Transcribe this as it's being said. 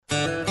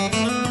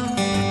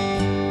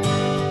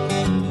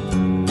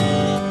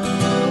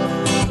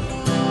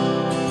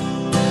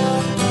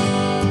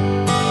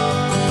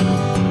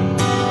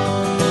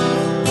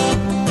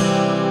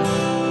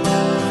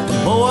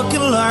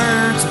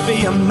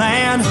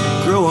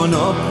growing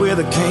up with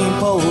a cane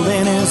pole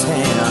in his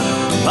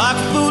hand.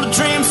 Pocket full of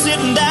dreams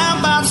sitting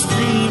down by the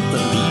stream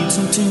that leads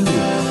him to the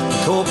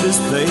Corpus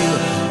Bay.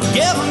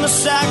 Give him a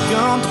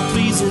shotgun to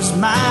please his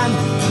mind.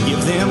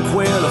 Give them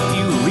quail a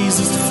few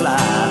reasons to fly.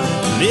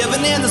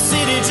 Living in the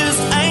city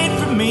just ain't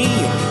for me.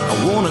 I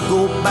wanna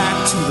go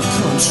back to the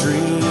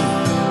country.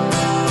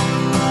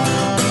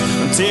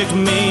 Take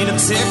me to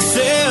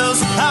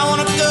Texas. I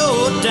wanna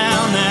go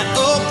down that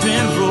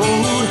open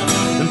road.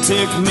 And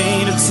take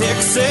me to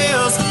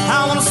Texas.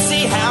 I wanna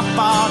see how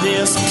far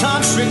this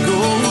country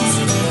goes.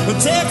 And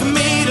take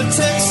me to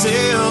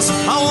Texas.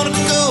 I wanna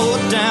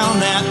go down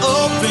that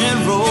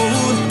open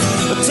road.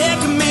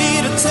 Take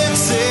me to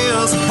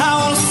Texas. I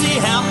wanna see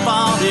how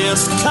far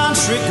this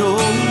country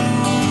goes.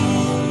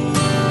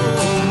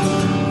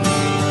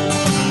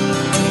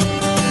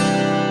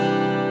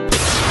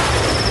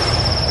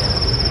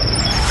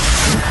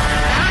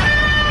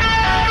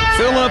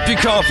 Fill up your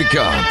coffee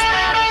cup,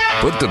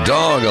 put the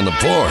dog on the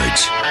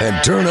porch,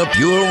 and turn up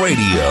your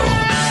radio.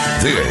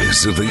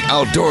 This is the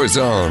Outdoor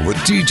Zone with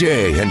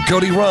TJ and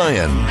CODY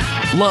Ryan,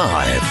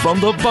 live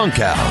from the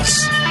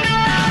Bunkhouse.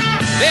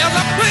 There's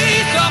a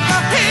place up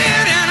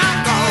ahead and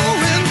I'm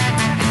going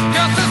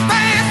just as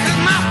fast as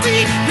my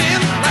feet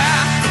can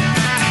fly.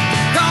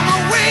 Come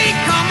away,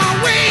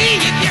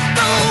 you get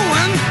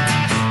going.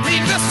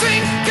 Leave the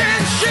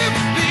sinking ship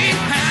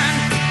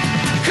behind.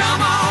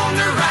 Come on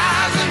the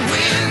rising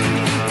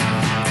wind.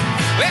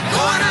 We're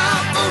going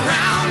up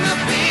around the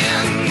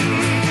bend.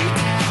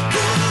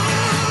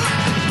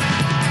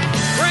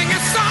 Bring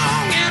a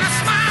song and a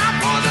smile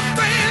for the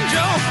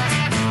banjo.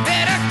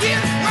 Better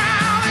get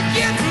wild and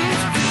get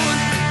good.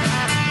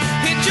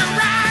 Hitch a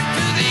ride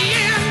to the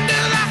end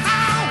of the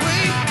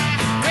highway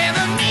where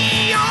the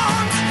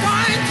neon's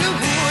point to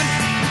wood.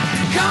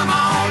 Come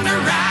on the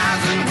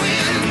rising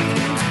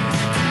wind.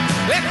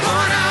 We're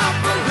going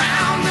up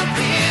around the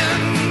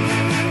bend.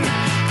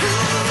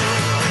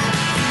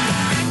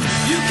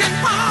 You can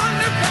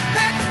ponder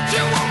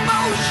perpetual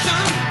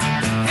motion.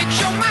 Fix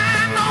your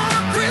mind on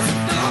a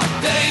crystal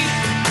day.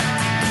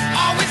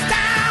 Always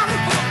down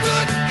for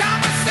good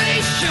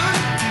conversation.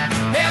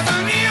 There's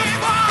an ear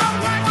for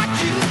what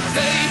you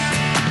say.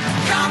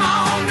 Come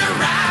on the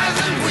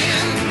rising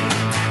wind.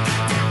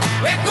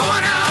 We're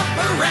going up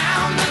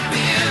around the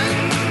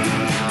bend.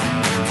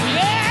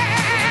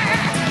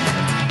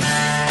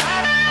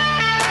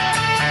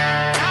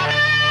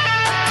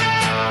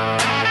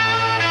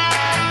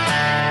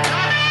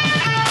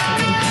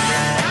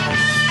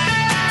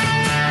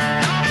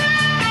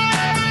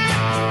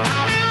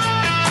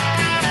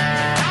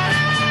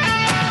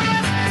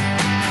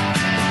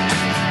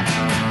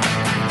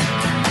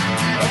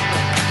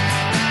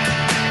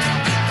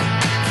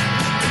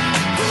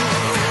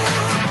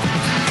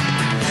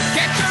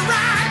 Catch a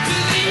ride to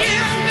the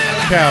end of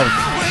the Cows.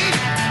 highway.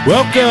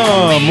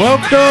 Welcome.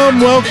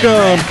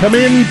 Come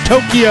in,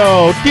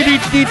 Tokyo.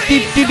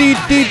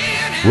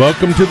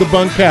 Welcome to the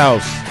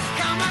Bunkhouse.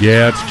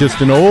 Yeah, it's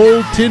just an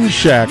old tin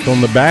shack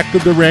on the back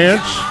of the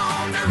ranch,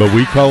 but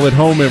we call it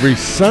home every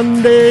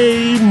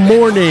Sunday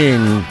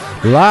morning,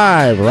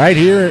 live right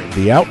here at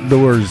the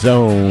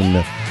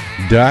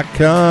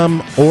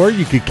OutdoorZone.com, or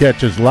you could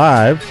catch us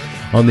live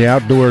on the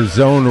Outdoor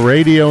Zone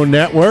Radio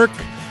Network.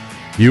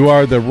 You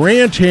are the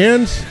ranch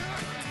hands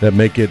that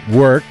make it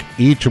work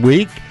each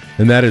week,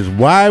 and that is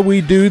why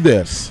we do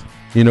this.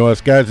 You know,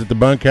 us guys at the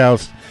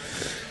Bunkhouse,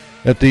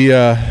 at the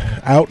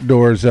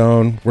Outdoor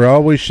Zone, we're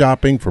always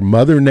shopping for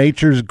Mother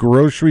Nature's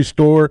grocery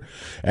store.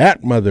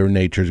 At Mother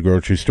Nature's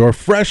grocery store,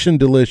 fresh and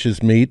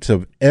delicious meats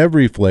of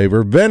every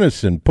flavor: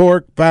 venison,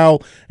 pork,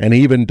 fowl, and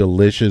even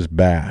delicious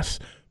bass.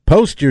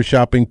 Post your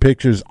shopping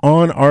pictures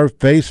on our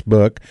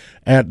Facebook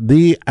at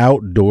the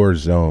Outdoor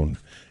Zone.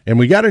 And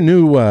we got a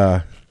new,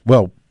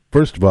 well,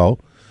 first of all,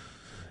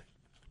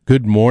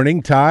 good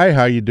morning, Ty.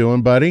 How you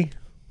doing, buddy?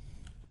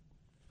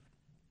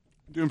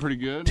 Doing pretty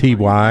good.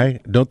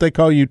 TY. Don't they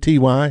call you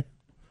TY?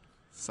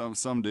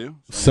 Some do.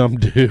 Some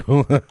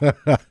do.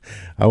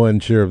 I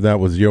wasn't sure if that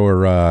was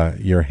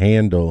your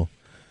handle.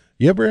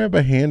 You ever have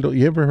a handle?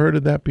 You ever heard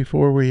of that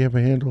before, where you have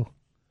a handle?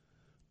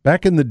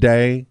 Back in the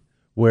day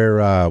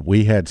where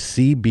we had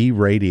CB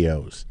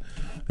radios,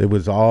 it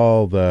was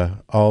all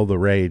the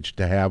rage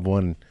to have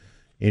one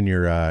in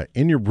your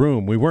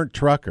room. We weren't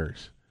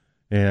truckers,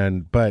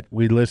 but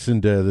we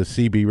listened to the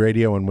CB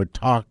radio and would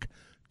talk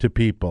to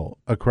people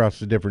across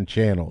the different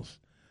channels.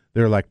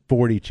 There were like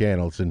 40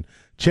 channels, and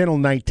channel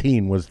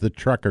 19 was the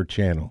trucker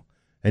channel,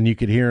 and you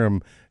could hear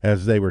them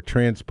as they were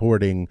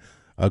transporting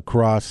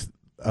across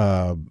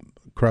the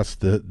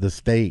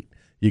state.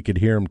 You could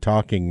hear them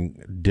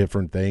talking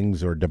different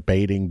things or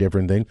debating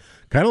different things,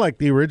 kind of like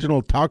the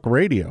original talk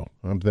radio,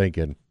 I'm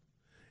thinking.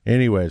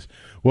 Anyways,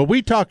 what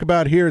we talk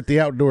about here at the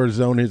Outdoor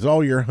Zone is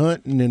all your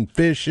hunting and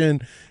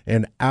fishing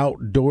and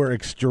outdoor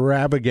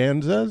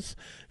extravaganzas.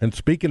 And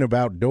speaking of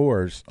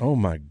outdoors, oh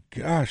my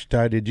gosh,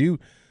 Ty, did you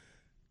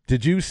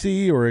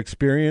see or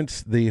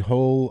experience the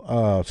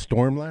whole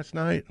storm last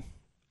night?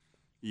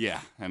 Yeah,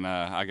 and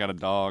I got a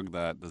dog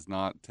that does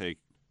not take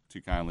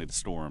too kindly to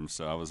storms,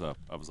 so I was up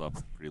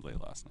pretty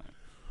late last night.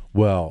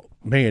 Well,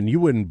 man, you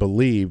wouldn't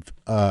believe.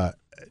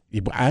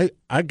 We got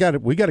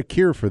a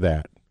cure for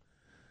that.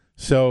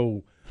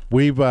 So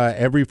we've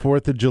every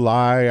 4th of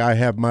July, I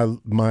have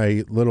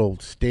my little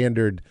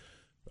standard.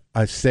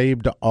 I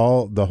saved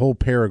the whole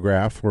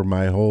paragraph for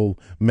my whole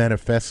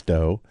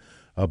manifesto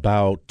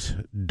about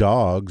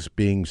dogs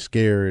being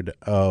scared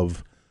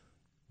of,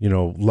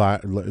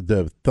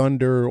 the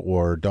thunder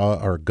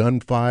or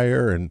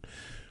gunfire, and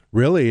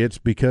really it's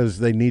because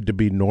they need to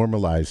be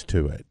normalized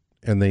to it,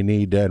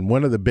 and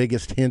one of the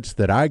biggest hints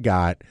that I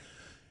got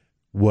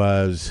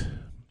was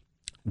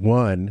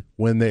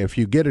if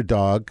you get a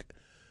dog,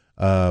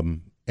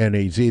 and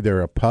he's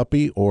either a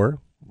puppy or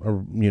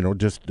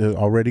just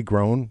already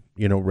grown,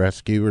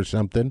 rescue or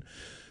something,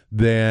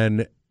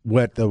 then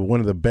one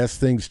of the best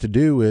things to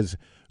do is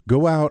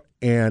go out,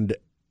 and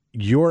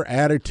your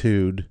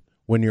attitude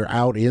when you're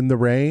out in the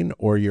rain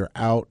or you're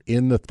out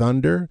in the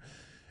thunder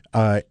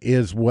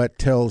is what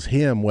tells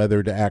him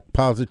whether to act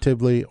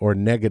positively or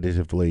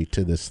negatively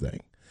to this thing.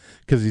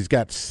 Because he's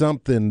got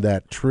something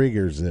that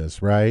triggers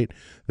this, right?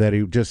 That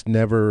he just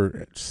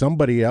never,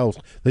 somebody else.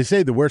 They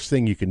say the worst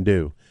thing you can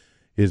do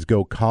is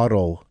go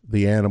coddle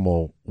the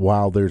animal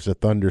while there's a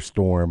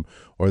thunderstorm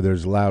or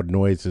there's loud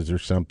noises or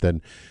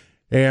something.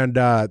 And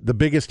the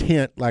biggest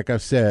hint, like I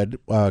said,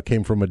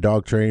 came from a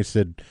dog trainer. He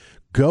said,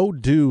 go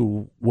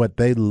do what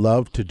they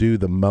love to do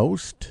the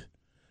most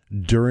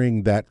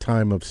during that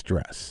time of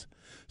stress.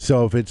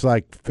 So if it's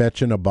like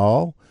fetching a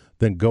ball,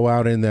 then go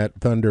out in that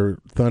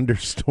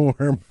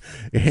thunderstorm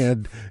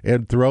and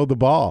throw the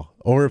ball.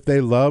 Or if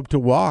they love to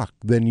walk,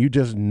 then you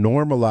just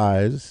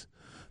normalize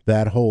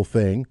that whole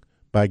thing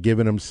by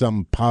giving them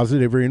some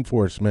positive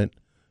reinforcement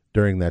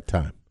during that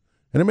time.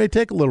 And it may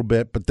take a little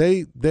bit, but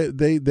they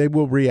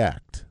will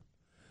react.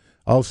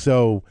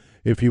 Also,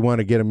 if you want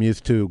to get them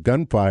used to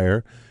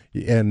gunfire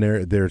and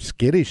they're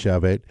skittish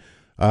of it,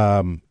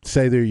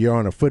 say that you're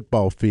on a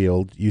football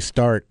field, you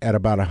start at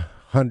about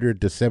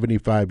 100 to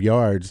 75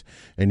 yards,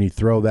 and you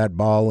throw that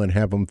ball and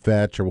have them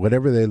fetch or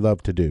whatever they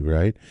love to do,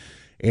 right?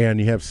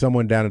 And you have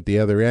someone down at the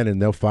other end,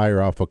 and they'll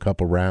fire off a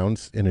couple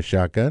rounds in a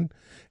shotgun,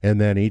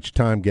 and then each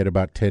time get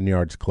about 10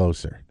 yards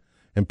closer.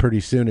 And pretty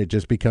soon it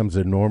just becomes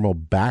a normal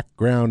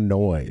background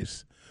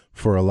noise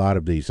for a lot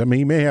of these. I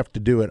mean, you may have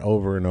to do it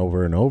over and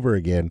over and over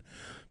again,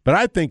 but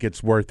I think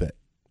it's worth it,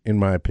 in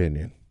my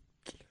opinion.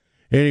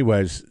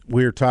 Anyways,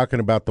 we were talking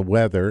about the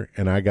weather,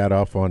 and I got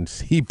off on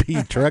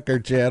CP trucker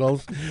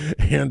channels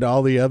and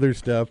all the other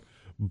stuff.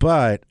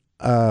 But,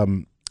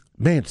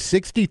 man,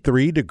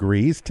 63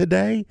 degrees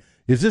today?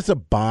 Is this a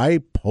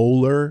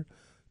bipolar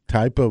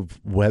type of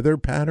weather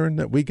pattern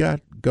that we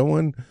got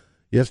going?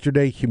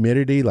 Yesterday,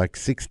 humidity like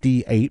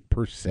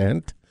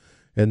 68%.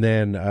 And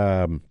then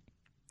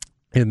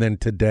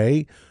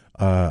today,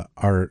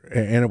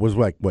 and it was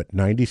like,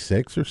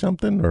 96 or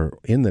something? Or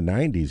in the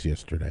 90s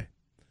yesterday?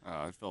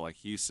 I felt like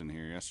Houston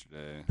here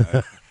yesterday.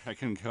 I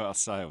couldn't go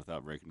outside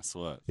without breaking a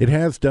sweat. It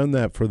has done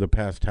that for the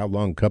past, how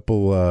long?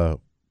 A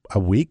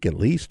week at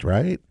least,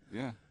 right?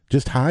 Yeah.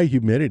 Just high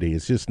humidity.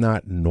 It's just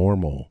not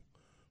normal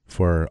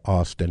for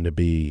Austin to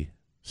be,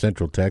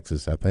 Central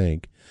Texas, I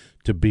think,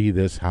 to be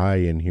this high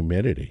in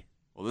humidity.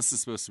 Well, this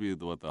is supposed to be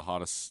the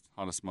hottest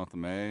month of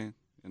May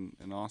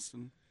in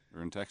Austin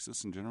or in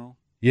Texas in general.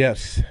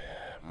 Yes,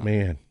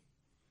 man.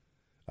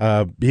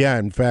 Yeah,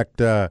 in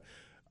fact,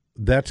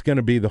 that's going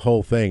to be the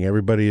whole thing.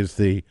 Everybody is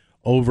the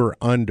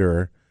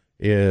over-under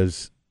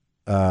is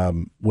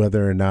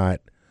whether or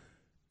not,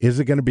 is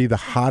it going to be the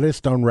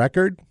hottest on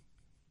record?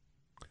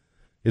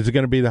 Is it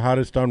going to be the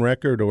hottest on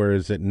record, or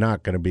is it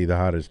not going to be the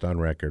hottest on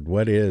record?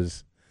 What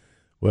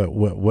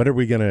are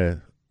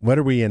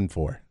we in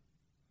for?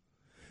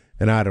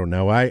 And I don't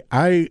know.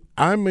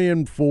 I'm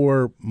in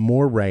for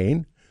more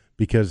rain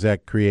because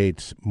that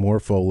creates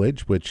more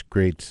foliage, which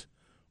creates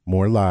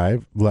more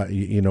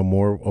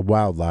more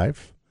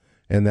wildlife,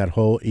 and that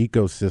whole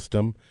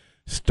ecosystem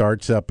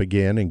starts up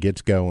again and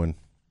gets going.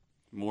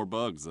 More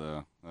bugs,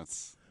 though.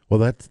 That's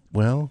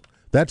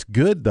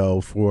good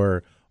though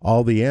for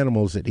all the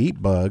animals that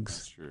eat bugs.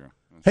 That's true.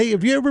 Hey,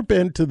 have you ever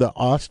been to the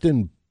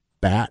Austin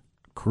Bat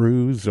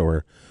Cruise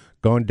or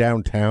gone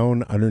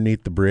downtown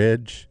underneath the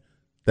bridge?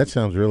 That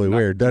sounds really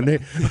weird, doesn't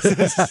it?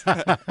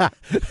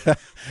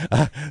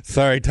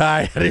 Sorry,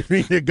 Ty, I didn't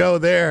mean to go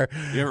there.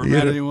 You ever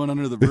met anyone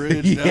under the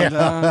bridge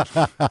downtown?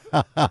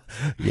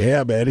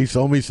 Yeah, man, he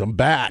sold me some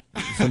bat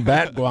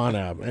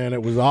guano, and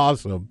it was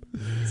awesome.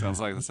 Sounds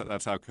like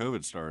that's how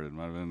COVID started.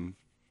 Might have been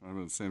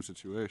the same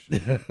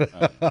situation.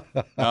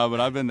 No, but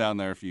I've been down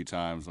there a few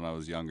times when I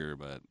was younger,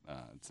 but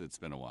it's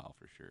been a while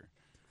for sure.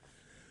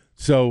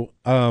 So,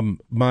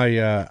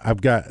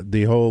 I've got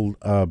the whole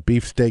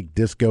Beefsteak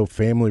Disco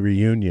family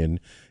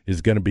reunion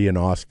is going to be in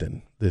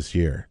Austin this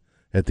year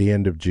at the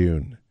end of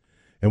June.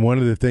 And one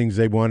of the things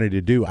they wanted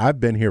to do,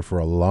 I've been here for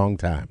a long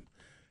time,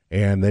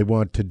 and they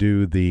want to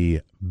do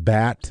the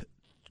Bat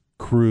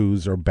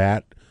Cruise or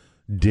Bat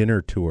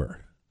Dinner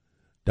Tour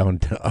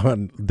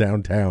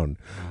downtown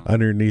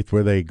underneath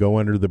where they go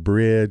under the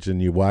bridge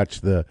and you watch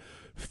the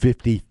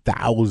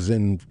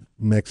 50,000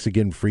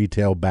 Mexican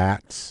free-tail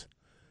bats,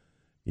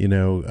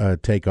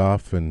 take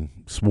off and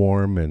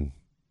swarm, and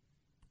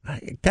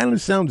it kind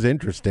of sounds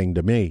interesting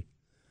to me.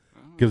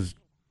 Because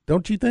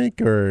don't you think,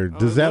 or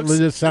does that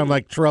just sound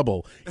like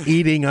trouble?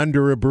 Eating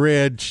under a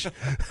bridge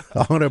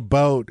on a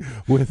boat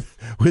with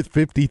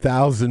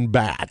 50,000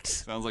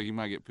 bats. Sounds like you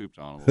might get pooped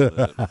on a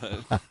little bit.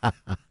 But.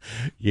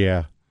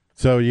 Yeah.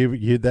 So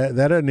you that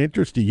doesn't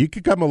interest you. You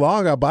could come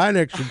along. I'll buy an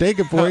extra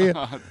ticket for you.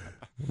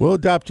 We'll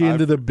adopt you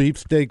into the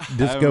Beefsteak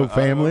Disco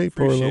family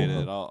for a little.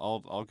 Appreciate it.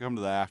 I'll come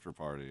to the after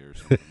party or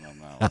something on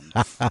that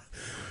one.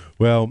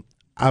 Well,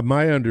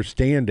 my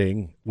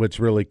understanding, what's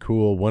really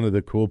cool, one of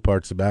the cool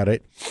parts about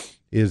it,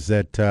 is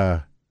that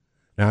now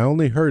I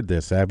only heard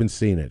this. I haven't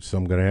seen it, so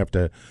I'm going to have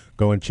to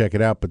go and check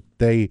it out. But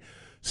they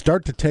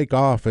start to take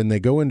off, and they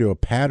go into a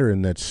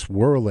pattern that's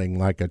swirling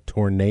like a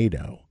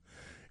tornado.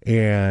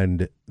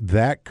 And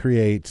that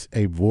creates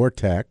a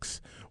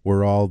vortex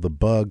where all the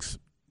bugs,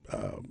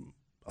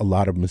 a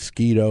lot of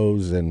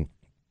mosquitoes and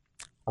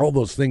all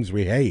those things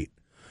we hate,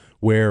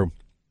 where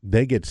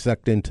they get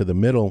sucked into the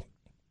middle.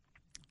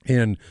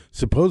 And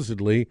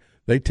supposedly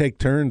they take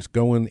turns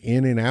going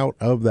in and out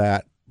of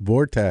that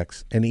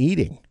vortex and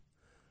eating.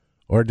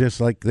 Or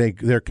just like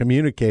they're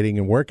communicating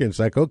and working. It's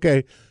like,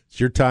 okay, it's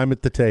your time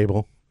at the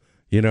table.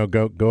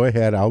 Go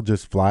ahead. I'll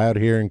just fly out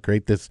here and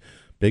create this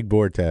big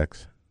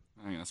vortex.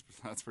 I mean,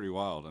 that's pretty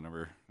wild. I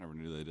never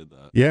knew they did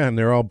that. Yeah, and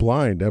they're all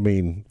blind. I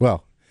mean,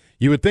 well,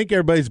 you would think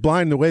everybody's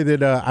blind the way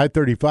that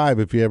I-35,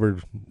 if you ever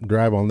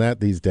drive on that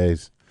these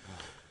days.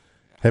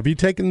 Have you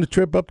taken the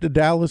trip up to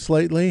Dallas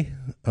lately?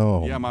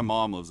 Oh, yeah, my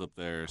mom lives up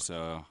there,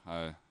 so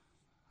I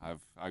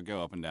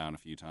go up and down a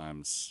few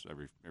times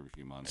every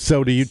few months.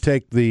 So do you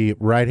take the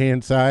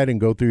right-hand side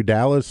and go through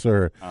Dallas,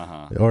 or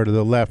to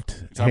the left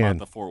hand? You're talking about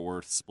the Fort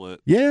Worth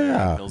split?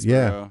 Yeah,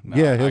 Hillsboro? No,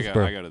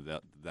 Hillsboro. I go to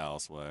the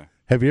Dallas way.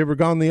 Have you ever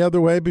gone the other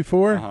way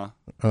before?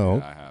 Oh,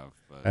 yeah, I have.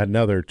 But.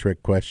 Another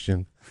trick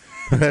question.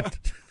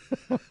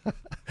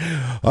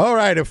 All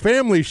right, a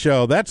family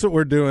show. That's what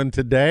we're doing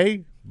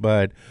today.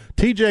 But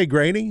TJ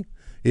Graney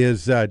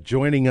is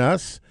joining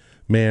us.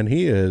 Man,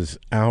 he is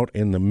out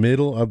in the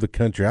middle of the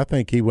country. I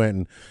think he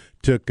went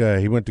to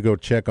go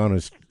check on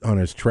his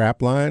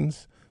trap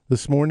lines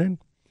this morning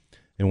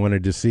and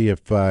wanted to see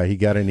if he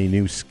got any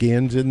new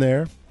skins in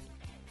there.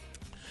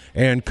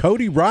 And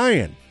Cody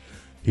Ryan,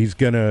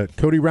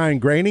 Cody Ryan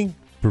Graney,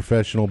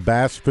 professional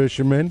bass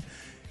fisherman,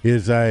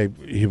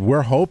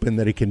 we're hoping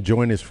that he can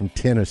join us from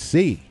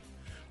Tennessee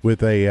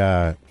with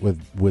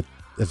with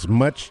as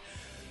much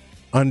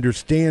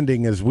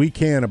understanding as we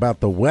can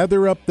about the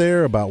weather up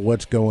there, about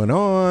what's going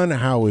on,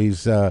 how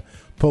he's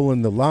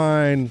pulling the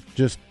line,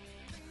 just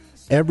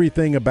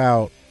everything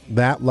about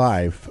that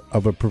life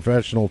of a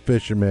professional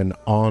fisherman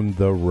on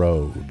the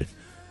road.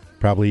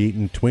 Probably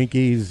eating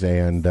Twinkies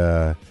and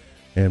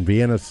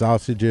Vienna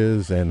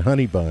sausages and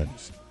honey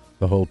buns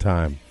the whole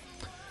time.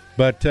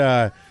 But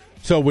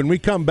so when we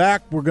come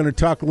back, we're going to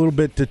talk a little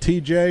bit to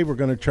TJ. We're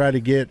going to try to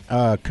get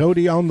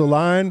Cody on the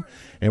line,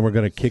 and we're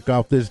going to kick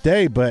off this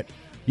day. But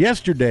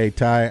yesterday,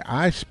 Ty,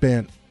 I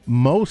spent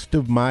most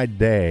of my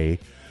day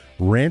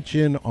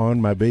wrenching on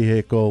my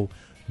vehicle,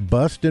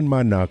 busting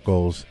my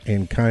knuckles,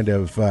 and kind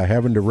of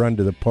having to run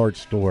to the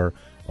parts store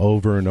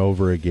over and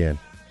over again.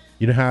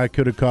 You know how I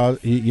could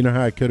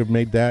have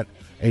made that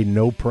a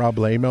no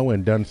problemo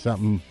and done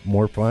something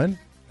more fun?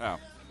 How?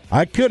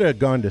 I could have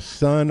gone to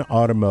Sun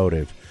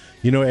Automotive.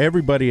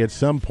 Everybody at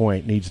some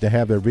point needs to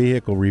have their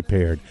vehicle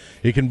repaired.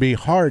 It can be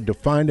hard to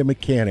find a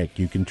mechanic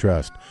you can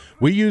trust.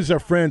 We use our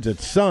friends at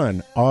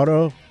Sun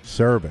Auto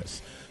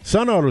Service.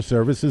 Sun Auto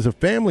Service is a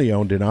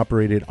family-owned and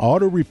operated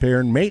auto repair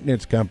and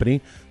maintenance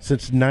company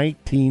since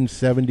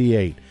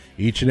 1978.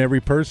 Each and every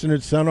person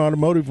at Sun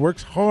Automotive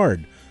works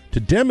hard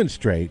to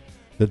demonstrate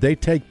that they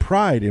take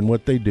pride in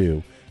what they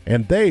do,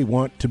 and they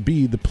want to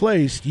be the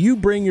place you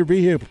bring your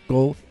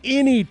vehicle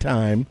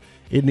anytime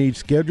it needs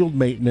scheduled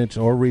maintenance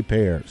or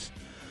repairs.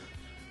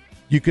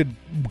 You could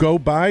go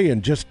by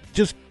and just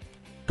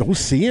go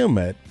see them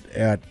at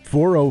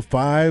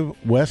 405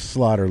 West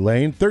Slaughter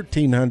Lane,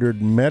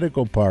 1300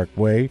 Medical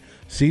Parkway,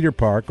 Cedar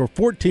Park, or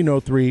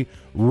 1403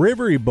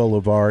 Rivery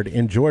Boulevard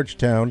in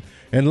Georgetown,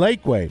 and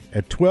Lakeway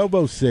at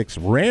 1206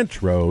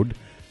 Ranch Road,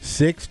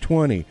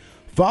 620.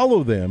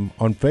 Follow them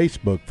on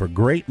Facebook for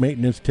great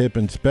maintenance tip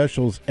and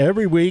specials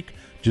every week.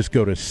 Just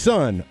go to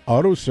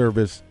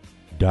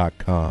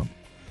sunautoservice.com.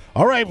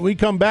 All right, when we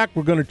come back,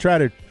 we're going to try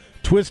to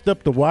twist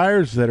up the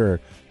wires that are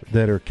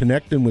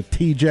connecting with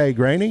TJ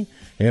Graney,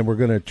 and we're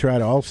going to try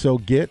to also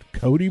get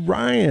Cody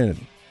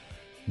Ryan.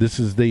 This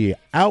is the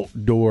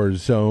Outdoor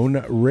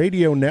Zone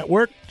Radio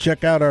Network.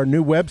 Check out our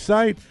new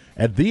website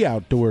at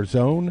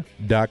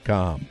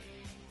theoutdoorzone.com.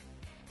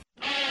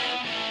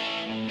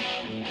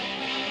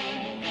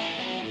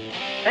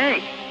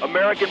 Hey,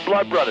 American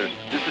Blood Brothers,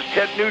 this is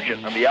Ted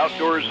Nugent on the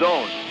Outdoor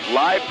Zone,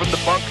 live from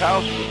the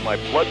Bunkhouse with my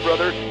blood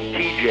brother,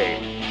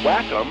 TJ.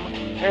 Whack 'em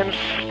and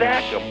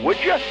stack 'em, would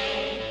ya?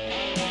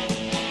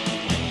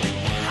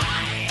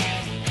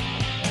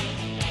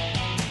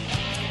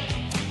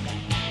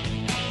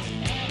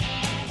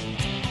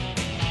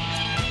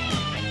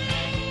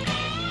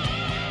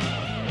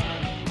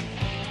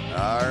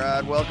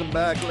 right, welcome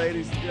back,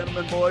 ladies and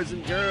gentlemen, boys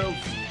and girls,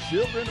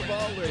 children of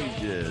all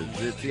ages.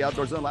 It's the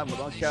Outdoor Zone live with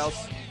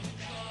Bunkhouse,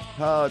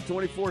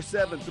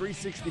 24/7,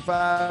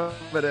 365.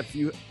 But at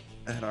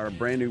our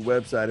brand new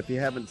website, if you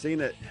haven't seen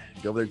it,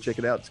 go over there and check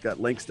it out. It's got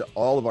links to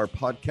all of our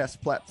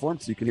podcast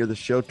platforms, so you can hear the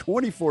show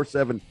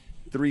 24/7,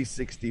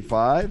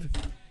 365.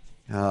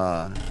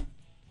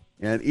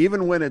 And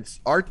even when it's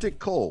Arctic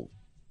cold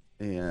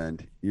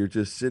and you're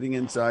just sitting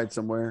inside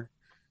somewhere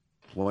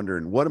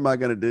wondering, what am I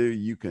going to do?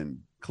 You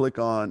can click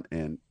on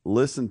and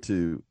listen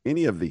to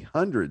any of the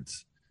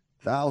hundreds,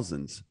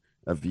 thousands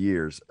of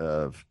years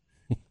of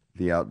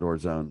the Outdoor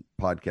Zone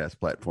podcast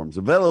platforms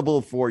available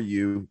for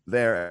you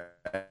there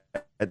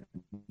at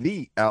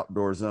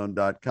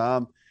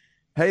theoutdoorzone.com.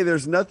 Hey,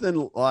 there's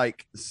nothing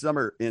like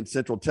summer in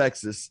Central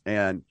Texas,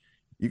 and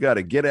you got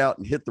to get out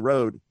and hit the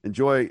road.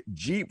 Enjoy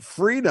Jeep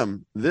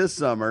Freedom this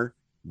summer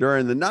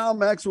during the Nile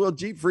Maxwell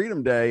Jeep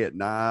Freedom Day at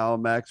Nile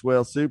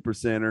Maxwell Super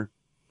Center.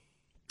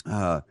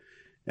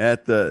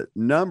 At the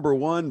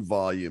 #1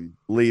 volume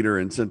leader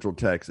in Central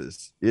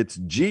Texas. It's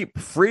Jeep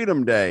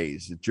Freedom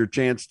Days. It's your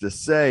chance to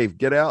save.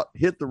 Get out,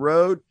 hit the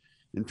road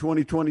in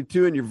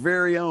 2022 in your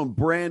very own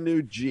brand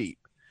new Jeep.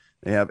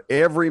 They have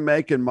every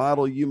make and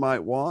model you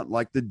might want,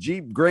 like the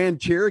Jeep Grand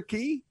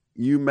Cherokee.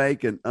 You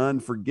make an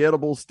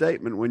unforgettable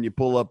statement when you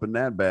pull up in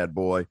that bad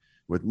boy.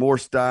 With more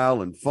style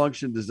and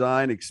function,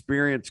 design,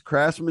 experience,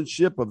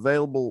 craftsmanship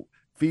available,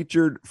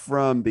 featured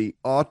from the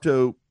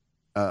Apple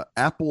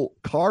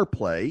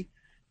CarPlay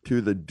to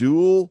the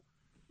dual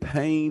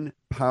pane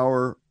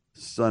power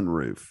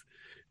sunroof.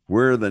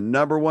 We're the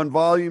 #1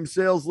 volume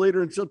sales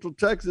leader in Central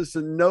Texas,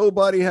 and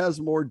nobody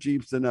has more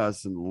Jeeps than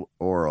us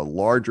or a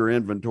larger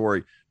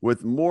inventory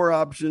with more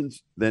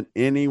options than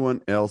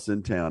anyone else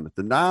in town. At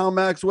the Nile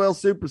Maxwell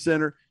Super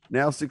Center,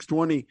 now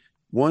 620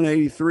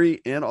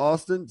 183 in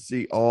Austin.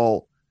 See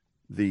all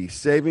the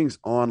savings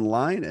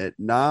online at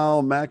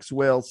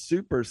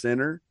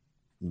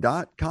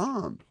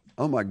NileMaxwellSuperCenter.com.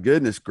 Oh, my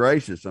goodness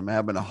gracious. I'm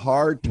having a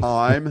hard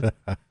time.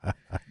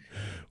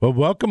 Well,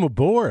 welcome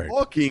aboard.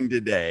 Walking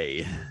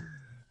today.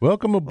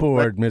 Welcome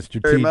aboard,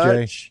 Mr. Very TJ.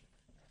 much.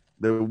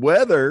 The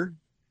weather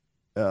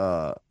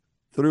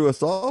threw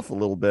us off a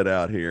little bit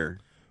out here.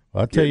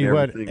 I'll tell you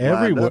what,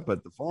 everywhere up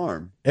at the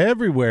farm.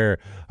 Everywhere.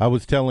 I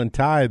was telling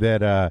Ty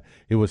that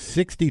it was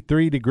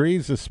 63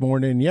 degrees this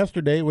morning.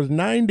 Yesterday it was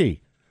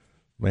 90.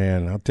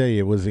 Man, I'll tell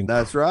you, it was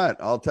That's right.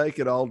 I'll take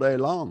it all day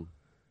long.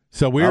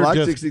 So we were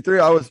just 63.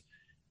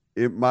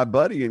 My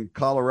buddy in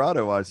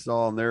Colorado, I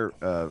saw on their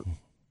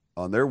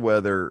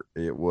weather,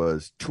 it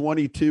was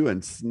 22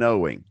 and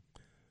snowing.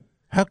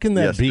 How can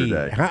that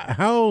yesterday. be?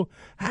 How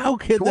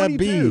can 22. that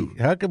be?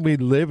 How can we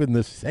live in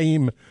the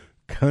same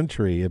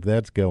country if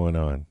that's going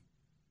on?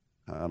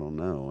 I don't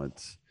know. It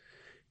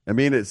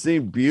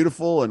seemed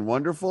beautiful and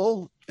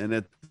wonderful, and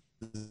at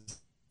the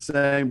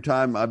same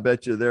time, I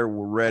bet you we're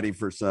ready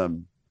for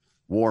some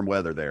warm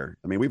weather there.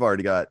 I mean, we've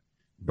already got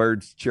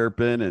birds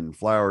chirping and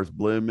flowers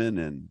blooming,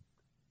 and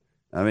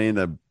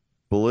the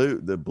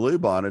blue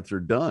bonnets are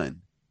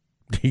done.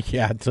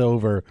 Yeah, it's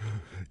over.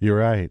 You're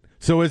right.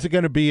 So is it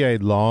going to be a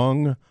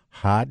long,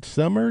 hot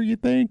summer, you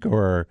think,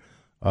 or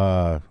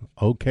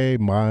okay,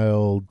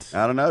 mild?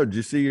 I don't know. Did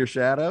you see your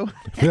shadow?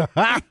 Yeah.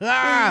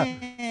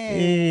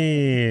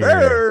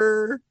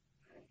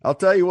 I'll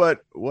tell you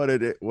what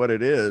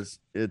it is.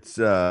 It's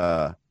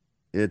a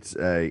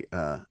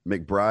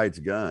McBride's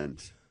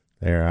Guns.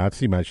 There, I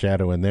see my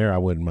shadow in there. I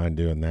wouldn't mind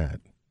doing that.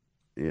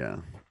 Yeah,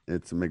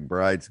 it's a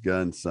McBride's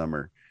Gun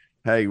summer.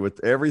 Hey,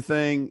 with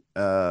everything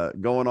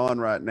going on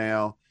right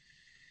now,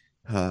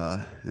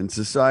 and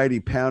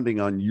society pounding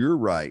on your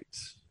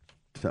rights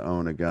to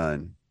own a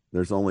gun,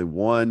 there's only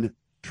one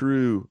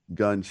true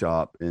gun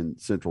shop in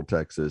Central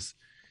Texas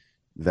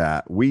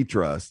that we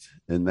trust,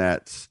 and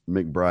that's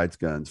McBride's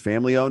Guns.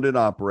 Family owned and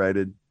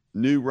operated,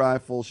 new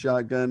rifle,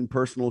 shotgun,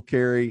 personal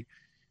carry,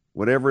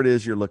 whatever it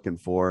is you're looking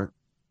for.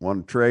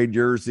 Want to trade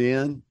yours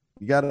in?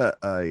 You got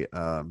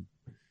a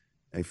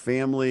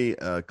family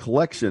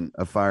collection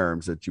of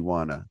firearms that you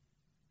want to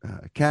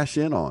cash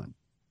in on.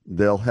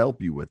 They'll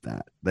help you with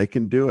that. They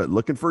can do it.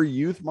 Looking for a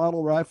youth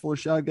model rifle or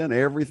shotgun,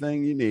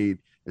 everything you need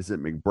is at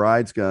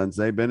McBride's Guns.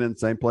 They've been in the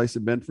same place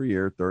they've been for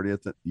years,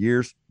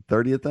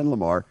 30th and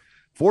Lamar,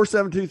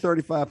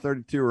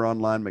 472-3532 or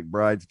online,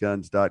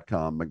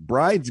 McBridesGuns.com.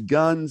 McBride's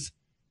Guns,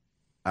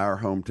 our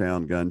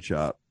hometown gun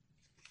shop.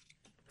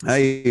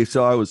 Hey,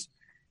 so I was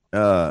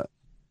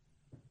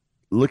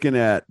looking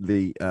at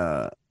the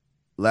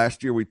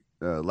last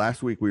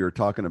week we were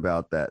talking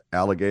about that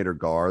alligator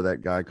gar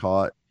that guy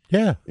caught.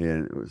 Yeah.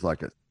 And it was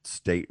like a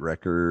state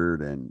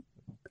record. And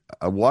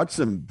I watched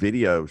some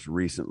videos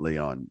recently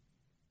on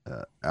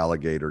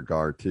alligator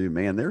gar too.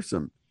 Man, there's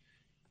some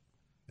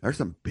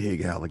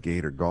big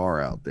alligator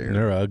gar out there.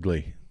 They're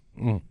ugly.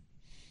 Mm.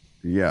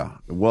 Yeah.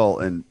 Well,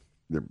 and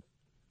they're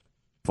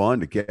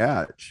fun to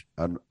catch.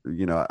 I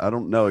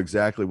don't know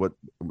exactly what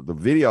the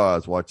video I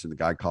was watching. The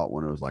guy caught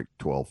one. It was like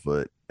 12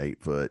 foot,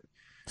 8 foot.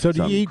 So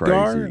do you eat crazy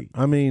gar?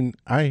 I mean,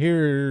 I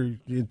hear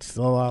it's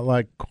a lot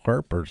like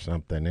carp or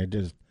something. It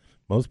just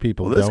Most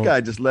people Well, this don't. guy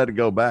just let it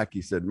go back.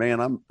 He said,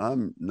 "Man,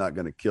 I'm not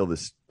going to kill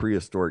this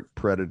prehistoric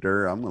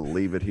predator. I'm going to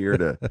leave it here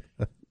to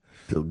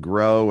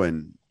grow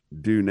and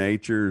do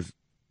nature's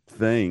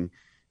thing."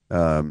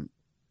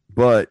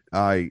 But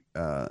I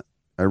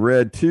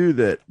read too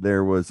that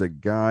there was a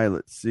guy.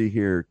 Let's see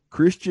here,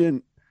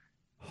 Christian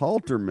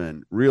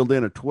Halterman reeled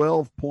in a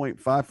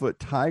 12.5-foot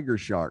tiger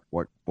shark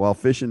while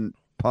fishing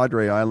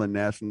Padre Island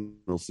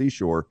National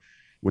Seashore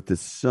with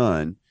his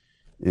son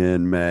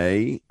in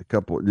May.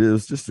 It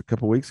was just a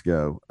couple weeks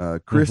ago.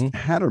 Chris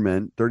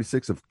Hatterman,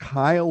 36, of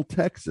Kyle,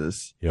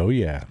 Texas. Oh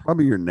yeah,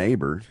 probably your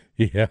neighbor.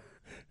 Yeah.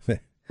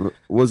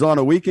 Was on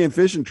a weekend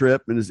fishing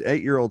trip and his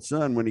 8-year-old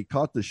son when he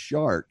caught the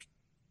shark.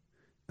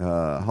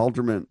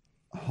 Halterman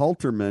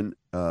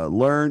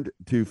learned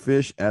to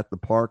fish at the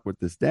park with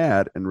his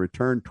dad and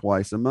returned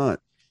twice a month.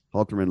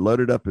 Halterman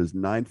loaded up his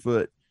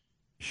 9-foot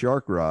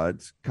shark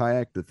rods,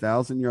 kayaked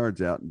 1,000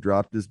 yards out, and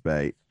dropped his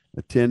bait,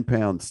 a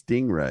 10-pound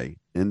stingray,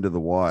 into the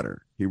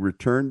water. He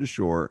returned to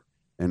shore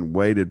and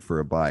waited for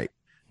a bite.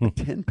 A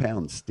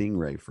 10-pound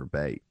stingray for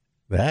bait.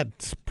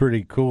 That's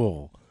pretty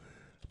cool.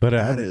 But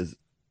that is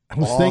I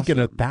was awesome. thinking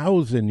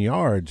 1,000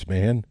 yards,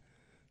 man.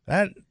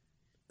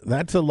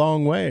 That's a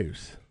long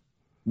ways.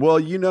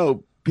 Well,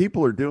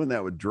 people are doing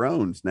that with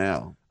drones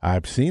now.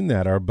 I've seen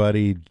that. Our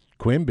buddy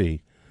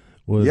Quimby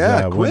went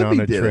Quimby on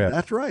a did trip. it.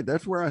 That's right.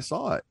 That's where I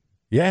saw it.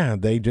 Yeah,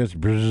 they just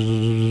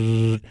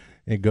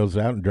it goes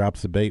out and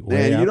drops the bait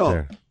way out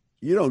there.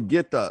 You don't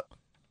get the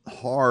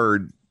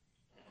hard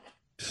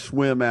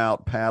swim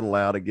out, paddle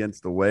out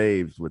against the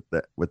waves with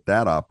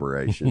that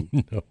operation.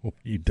 No,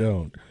 you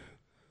don't.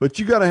 But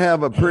you got to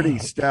have a pretty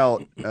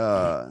stout.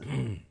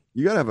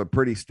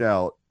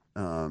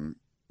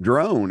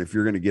 Drone if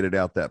you're going to get it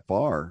out that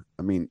far.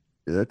 I mean,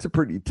 that's a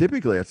pretty heavy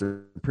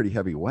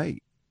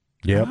weight.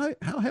 Yeah.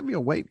 How heavy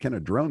a weight can a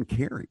drone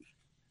carry?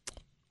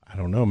 I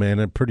don't know, man.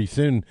 And pretty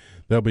soon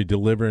they'll be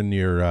delivering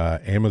your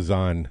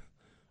Amazon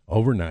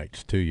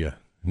overnights to you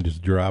and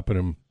just dropping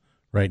them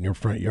right in your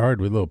front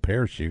yard with a little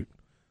parachute.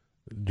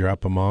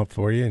 Drop them off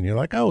for you, and you're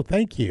like, "Oh,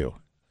 thank you,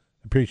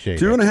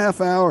 appreciate it."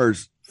 2.5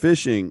 hours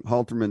fishing.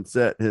 Halterman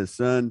sent his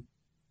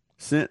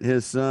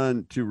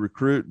son to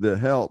recruit the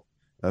help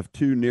of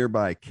 2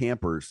 nearby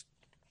campers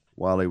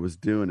while he was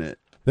doing it.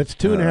 That's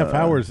 2.5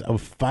 hours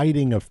of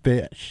fighting a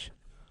fish.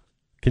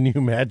 Can you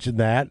imagine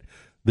that?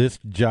 This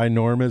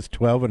ginormous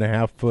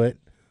 12.5-foot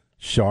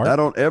shark. I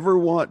don't ever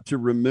want to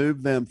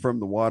remove them from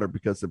the water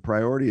because the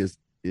priority is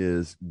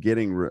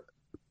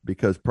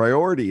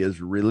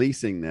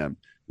releasing them.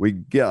 We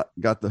got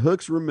the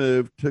hooks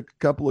removed, took a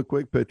couple of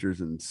quick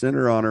pictures, and sent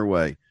her on her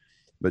way.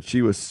 But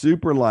she was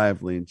super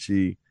lively, and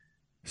she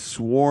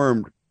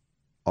swam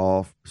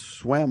off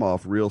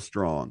real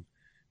strong.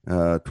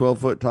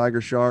 12-foot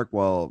tiger shark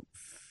while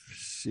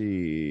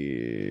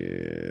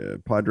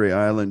Padre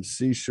Island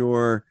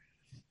seashore.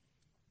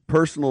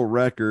 Personal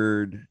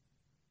record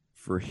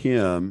for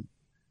him.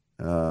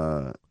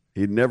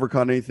 He'd never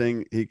caught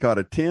anything. He caught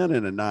a 10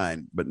 and a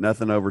 9, but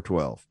nothing over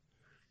 12.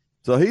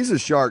 So he's a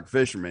shark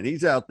fisherman.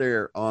 He's out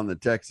there on the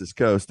Texas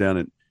coast down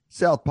in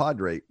South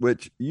Padre,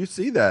 which you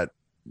see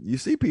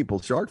people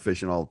shark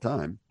fishing all the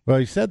time. Well,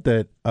 he said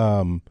that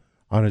on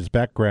his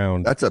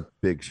background. That's a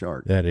big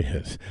shark. That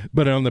is.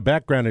 But on the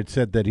background, it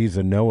said that he's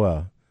a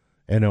NOAA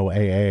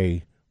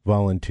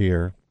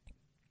volunteer,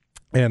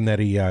 and that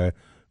he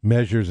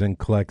measures and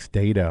collects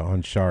data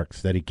on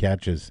sharks that he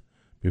catches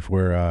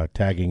before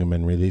tagging them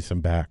and release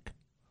them back.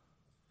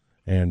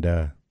 And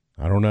I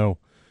don't know.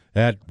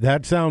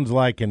 That sounds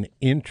like an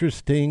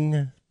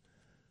interesting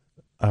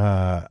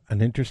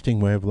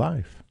way of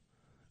life.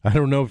 I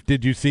don't know.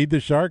 Did you see the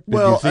shark? Did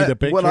you see the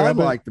picture what I of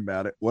it? liked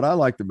about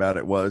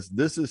it was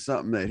this is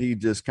something that he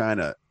just kind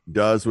of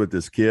does with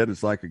his kid.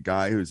 It's like a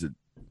guy who's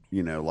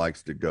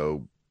likes to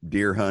go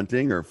deer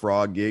hunting or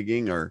frog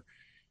gigging or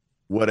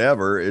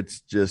whatever.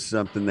 It's just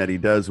something that he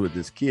does with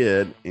his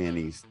kid, and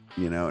he's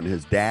and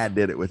his dad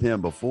did it with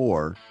him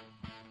before.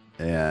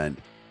 And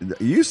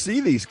you see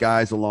these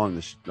guys along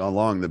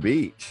the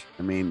beach.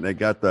 I mean, they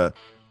got the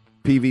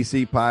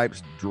PVC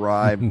pipes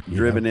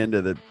driven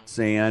into the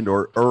sand,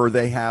 or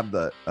they have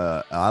the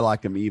I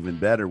like them even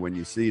better when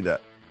you see the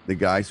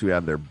guys who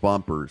have their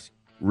bumpers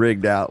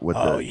rigged out with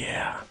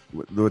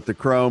with the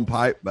chrome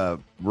pipe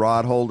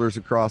rod holders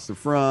across the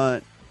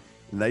front,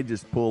 and they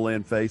just pull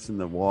in facing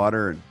the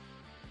water, and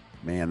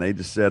man, they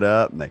just set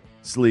up and they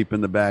sleep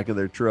in the back of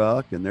their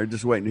truck, and they're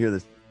just waiting to hear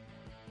this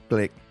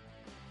click,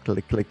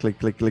 click, click, click,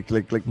 click, click,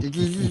 click, click,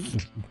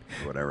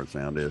 whatever the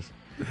sound is.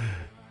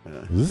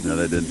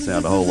 That didn't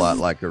sound a whole lot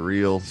like a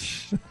real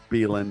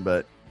spieling,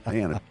 but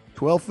man, a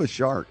 12-foot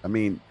shark. I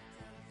mean,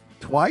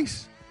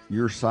 twice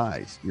your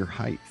size, your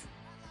height.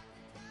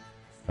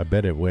 I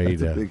bet it weighed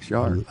That's a big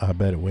shark. I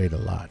bet it weighed a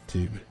lot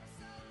too.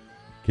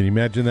 Can you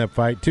imagine that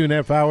fight?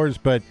 2.5 hours,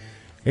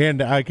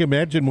 and I can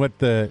imagine what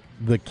the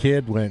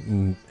kid went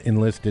and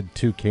enlisted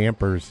 2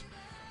 campers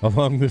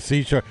along the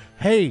seashore.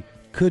 Hey,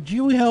 could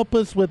you help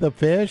us with a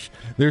fish?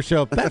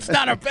 That's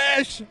not a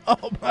fish.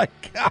 Oh my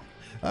God.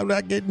 I'm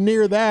not getting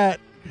near that.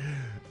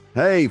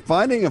 Hey,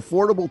 finding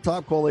affordable,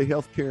 top-quality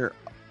healthcare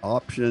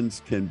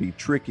options can be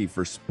tricky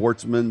for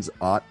sportsmen,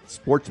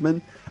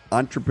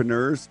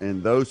 entrepreneurs,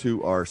 and those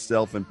who are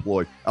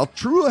self-employed.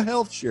 Altrua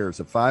Health Share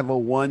is a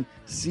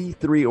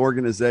 501c3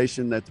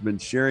 organization that's been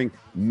sharing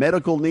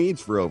medical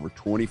needs for over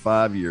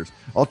 25 years.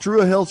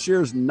 Altrua Health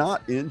Share is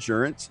not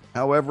insurance.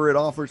 However, it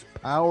offers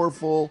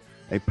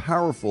a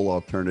powerful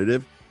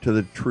alternative to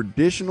the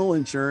traditional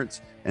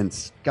insurance and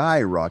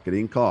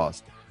skyrocketing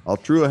cost.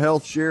 Altrua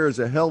Health Share is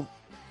a health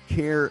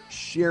care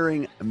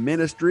sharing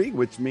ministry,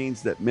 which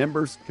means that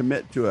members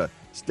commit to a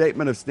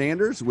statement of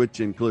standards, which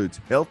includes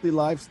healthy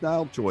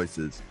lifestyle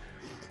choices.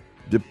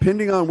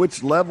 Depending on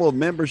which level of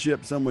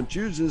membership someone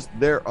chooses,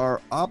 there are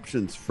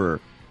options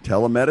for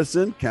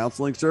telemedicine,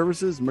 counseling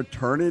services,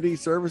 maternity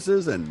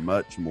services, and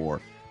much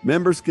more.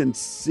 Members can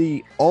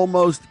see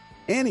almost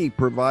any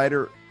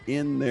provider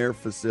in their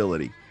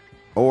facility.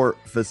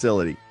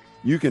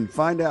 You can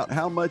find out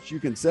how much you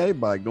can save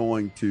by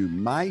going to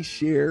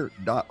myshare.org,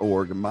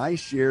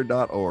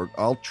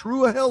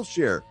 Altrua Health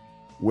Share,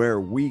 where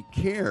we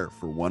care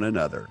for one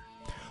another.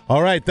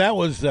 All right, that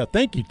was,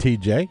 thank you,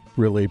 TJ.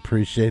 Really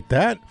appreciate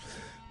that.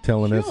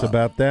 Telling us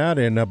about that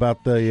and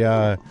about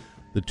the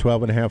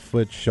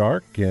 12.5-foot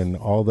shark and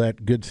all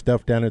that good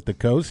stuff down at the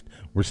coast.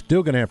 We're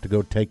still going to have to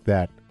go take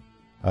that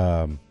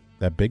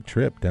big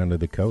trip down to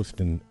the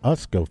coast and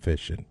us go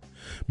fishing.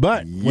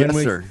 But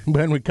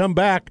when we come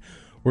back,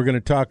 we're going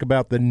to talk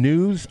about the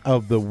news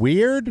of the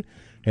weird,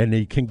 and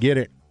you can get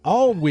it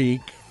all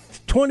week,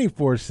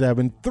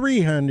 24/7,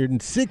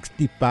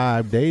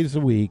 365 days a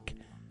week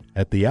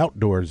at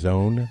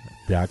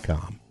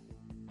theoutdoorzone.com.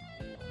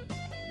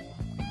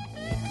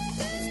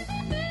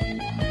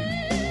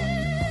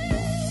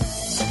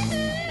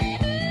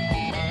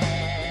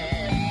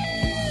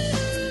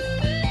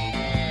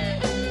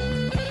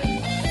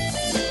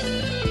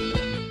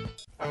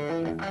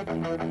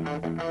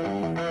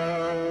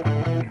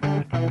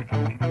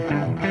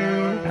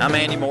 I'm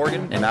Andy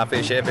Morgan, and I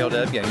fish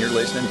FLW, and you're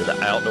listening to The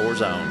Outdoor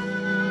Zone.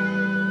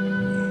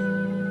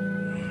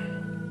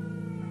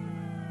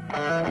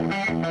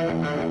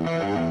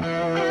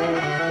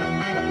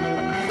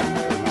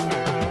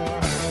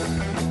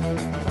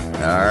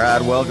 All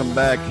right, welcome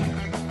back,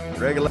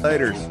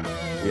 regulators.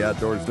 The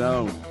Outdoor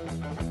Zone,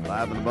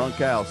 live in the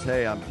Bunkhouse.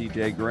 Hey, I'm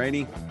TJ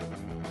Graney,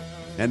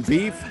 and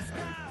Beef.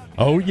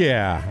 Oh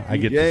yeah, I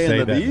get to say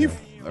and the that. Beef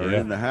are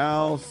in the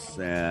house,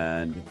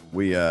 and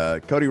we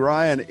Cody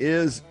Ryan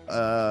is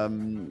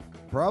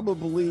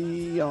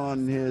probably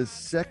on his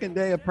second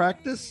day of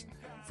practice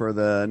for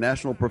the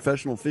National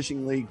Professional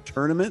Fishing League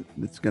tournament.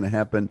 It's going to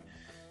happen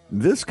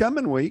this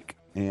coming week,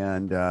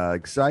 and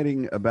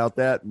exciting about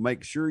that.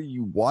 Make sure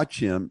you watch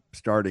him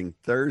starting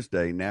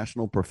Thursday,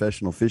 National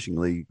Professional Fishing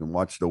League. You can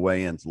watch the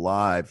weigh-ins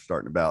live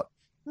starting about,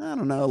 I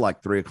don't know,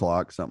 like 3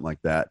 o'clock, something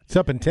like that. It's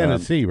up in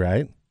Tennessee,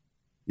 right?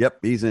 Yep,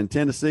 he's in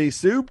Tennessee.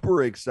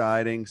 Super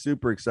exciting.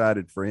 Super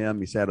excited for him.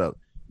 He's had a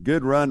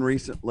good run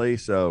recently,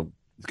 so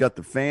he's got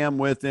the fam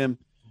with him.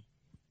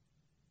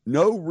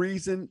 No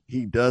reason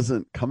he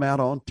doesn't come out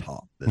on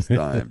top this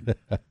time. It's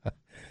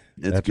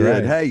That's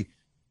good. right. Hey,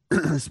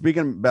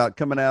 speaking about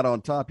coming out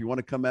on top, you want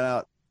to come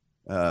out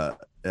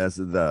as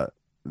the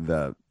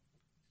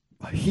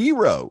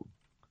hero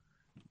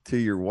to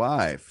your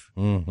wife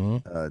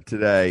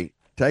today.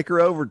 Take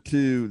her over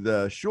to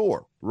the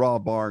Shore Raw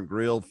Bar and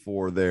Grill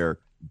for their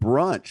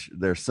brunch,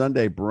 their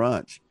Sunday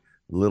brunch.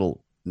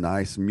 Little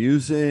nice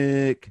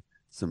music,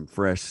 some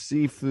fresh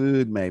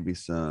seafood, maybe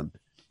some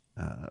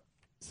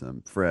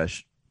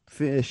fresh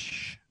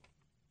fish,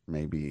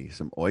 maybe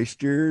some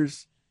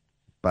oysters.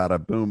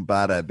 Bada boom,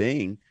 bada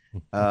bing.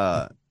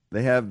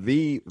 They have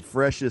the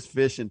freshest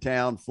fish in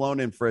town, flown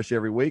in fresh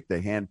every week.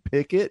 They hand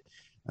pick it,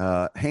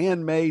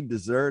 handmade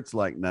desserts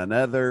like none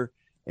other,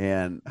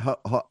 and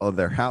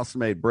their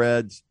house-made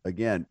breads,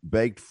 again,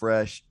 baked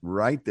fresh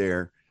right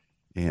there,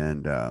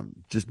 and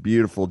just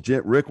beautiful.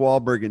 Rick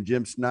Wahlberg and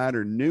Jim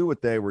Snyder knew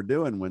what they were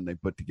doing when they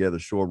put together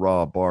Shore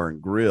Raw Bar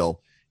and Grill,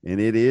 and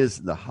it is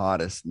the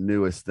hottest,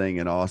 newest thing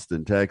in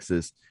Austin,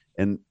 Texas.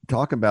 And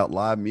talking about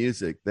live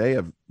music, they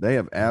have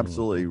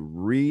absolutely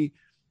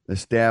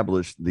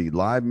re-established the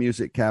live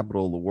music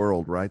capital of the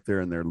world right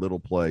there in their little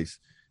place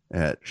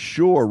at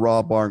Shore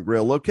Raw Bar and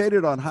Grill,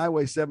 located on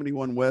Highway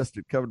 71 West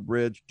at Covered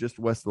Bridge, just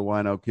west of the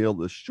Wine Oak Hill.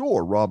 The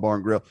Shore Raw Bar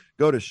and Grill.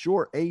 Go to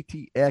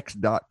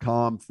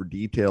shoreatx.com for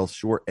details.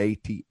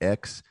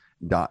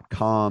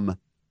 Shoreatx.com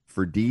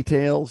for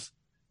details.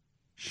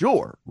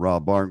 Shore Raw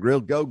Bar and Grill.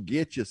 Go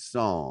get you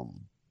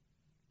some.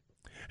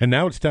 And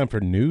now it's time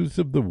for News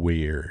of the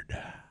Weird.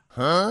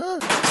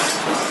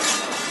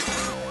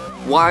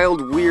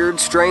 Wild,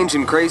 weird, strange,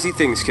 and crazy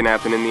things can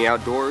happen in the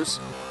outdoors.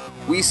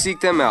 We seek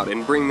them out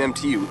and bring them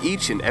to you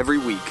each and every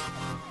week.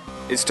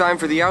 It's time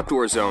for the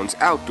Outdoor Zone's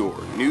Outdoor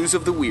News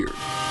of the Weird.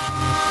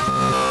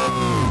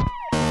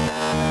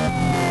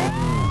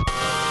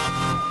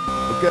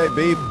 Okay,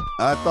 Beef,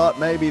 I thought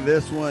maybe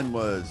this one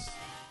was...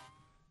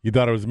 You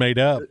thought it was made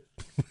up?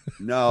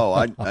 No,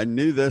 I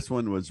knew this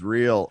one was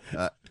real.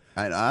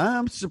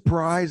 I'm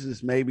surprised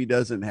this maybe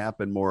doesn't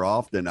happen more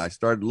often. I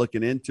started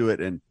looking into it,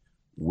 and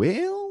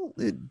well,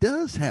 it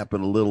does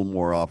happen a little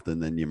more often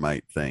than you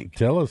might think.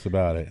 Tell us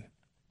about it.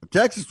 A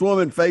Texas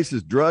woman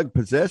faces drug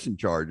possession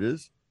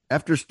charges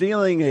after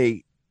stealing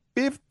a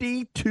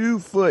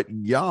 52-foot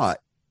yacht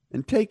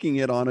and taking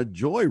it on a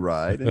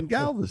joyride in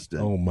Galveston.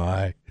 Oh,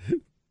 my.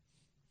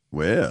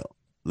 Well,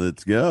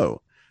 let's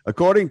go.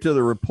 According to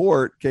the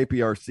report,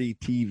 KPRC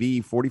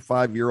TV,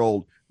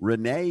 45-year-old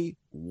Renee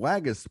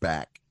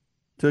Wagaspak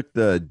took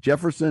the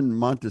Jefferson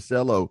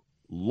Monticello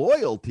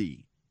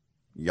Loyalty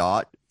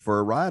yacht for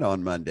a ride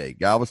on Monday.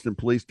 Galveston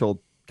police told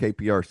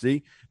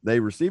KPRC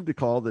they received a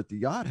call that the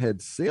yacht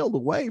had sailed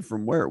away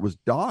from where it was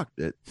docked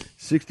at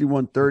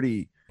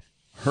 6130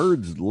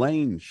 Herds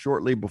Lane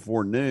shortly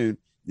before noon.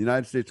 The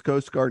United States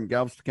Coast Guard and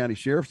Galveston County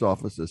Sheriff's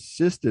Office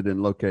assisted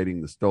in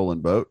locating the stolen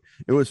boat.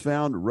 It was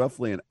found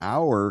roughly an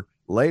hour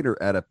later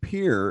at a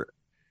pier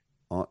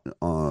on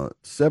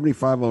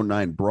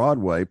 7509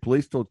 Broadway.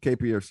 Police told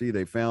KPRC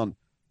they found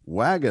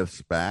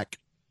Wagaspak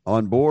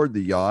on board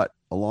the yacht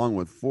along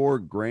with 4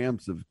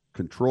 grams of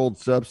controlled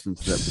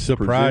substance that was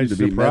presumed to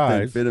be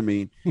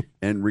methamphetamine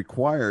and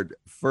required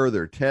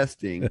further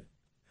testing.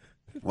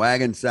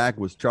 Wagaspak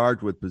was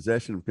charged with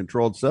possession of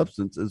controlled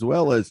substance as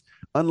well as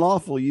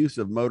unlawful use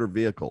of motor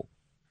vehicle.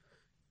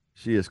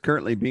 She is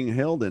currently being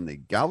held in the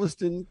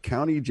Galveston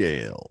County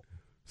Jail.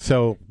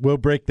 So we'll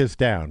break this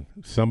down.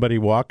 Somebody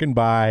walking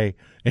by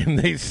and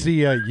they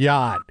see a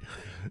yacht,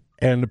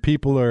 and the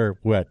people are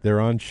what?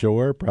 They're on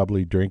shore,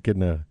 probably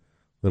drinking a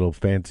little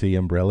fancy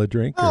umbrella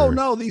drink. Oh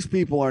no, these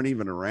people aren't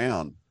even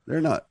around.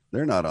 They're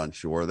not on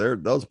shore.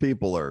 Those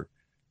people are.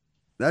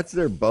 That's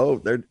their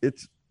boat.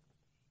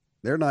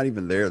 They're not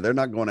even there. They're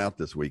not going out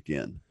this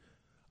weekend.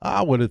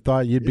 I would have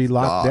thought you'd be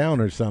locked down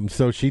or something.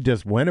 So she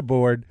just went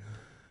aboard,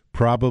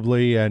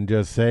 probably, and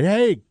just said,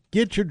 "Hey,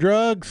 get your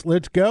drugs.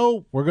 Let's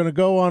go. We're going to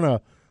go on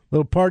a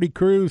little party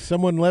cruise."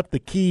 Someone left the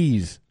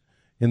keys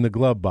in the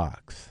glove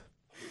box.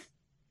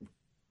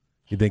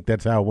 You think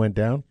that's how it went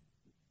down?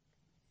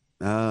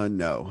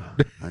 No.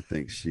 I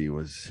think she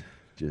was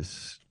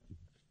just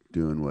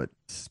doing what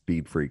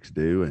speed freaks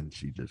do, and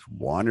she just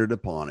wandered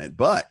upon it.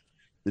 But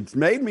it's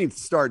made me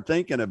start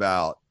thinking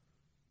about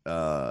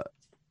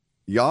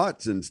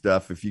yachts and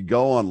stuff. If you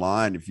go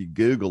online, if you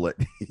Google it,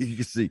 you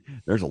can see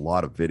there's a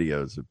lot of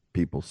videos of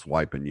people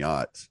swiping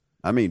yachts.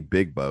 I mean,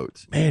 big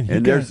boats. Man,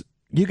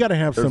 you got to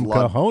have some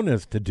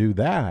cojones to do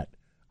that,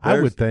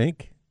 I would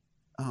think.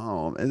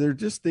 Oh, and they're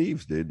just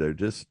thieves, dude. They're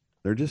just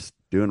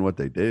doing what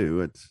they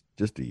do. It's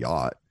just a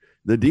yacht.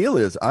 The deal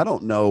is, I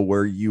don't know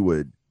where you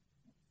would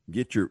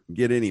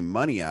get any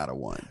money out of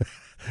one.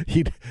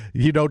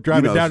 you don't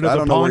drive it down to the pawn shop? I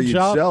don't know where you'd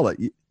sell it.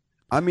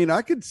 I mean,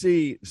 I could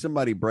see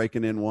somebody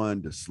breaking in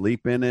one to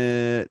sleep in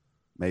it,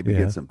 maybe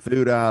get some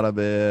food out of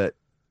it.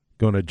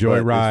 Going to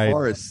joyride. As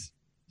far as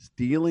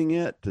stealing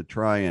it to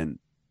try and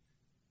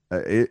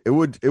it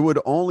would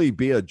only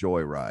be a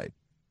joyride.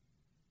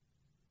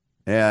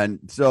 And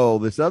so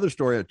this other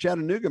story, a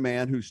Chattanooga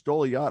man who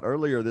stole a yacht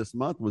earlier this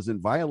month was in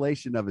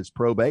violation of his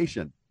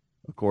probation,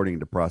 according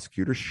to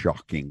prosecutors.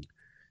 Shocking.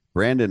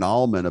 Brandon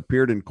Allman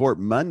appeared in court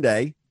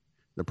Monday.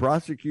 The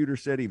prosecutor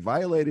said he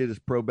violated his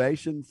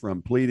probation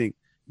from pleading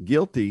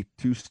guilty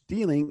to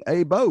stealing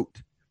a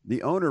boat.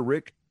 The owner,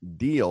 Rick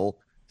Deal,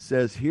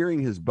 says hearing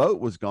his boat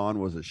was gone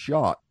was a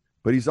shock,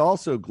 but he's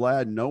also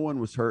glad no one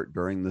was hurt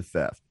during the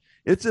theft.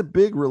 It's a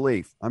big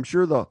relief. I'm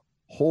sure the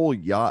whole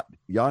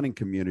yachting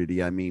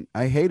community, I mean,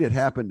 I hate it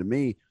happened to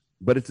me,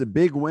 but it's a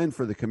big win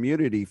for the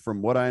community.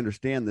 From what I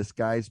understand, this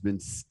guy's been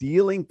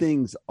stealing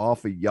things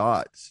off of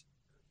yachts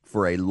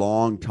for a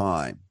long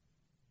time.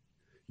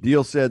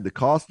 Deal said the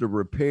cost of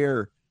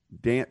repair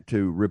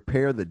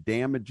the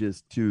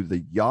damages to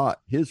the yacht,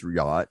 his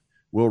yacht,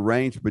 will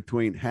range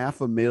between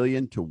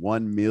 $500,000 to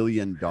 $1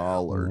 million.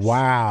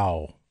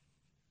 Wow.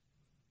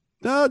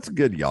 No, it's a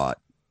good yacht.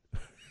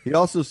 He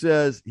also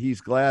says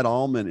he's glad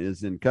Allman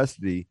is in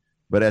custody,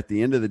 but at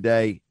the end of the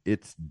day,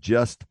 it's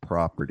just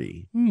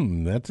property.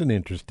 That's an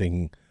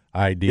interesting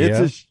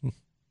idea.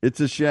 It's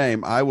a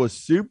shame. I was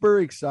super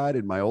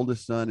excited. My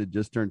oldest son had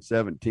just turned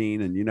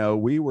 17,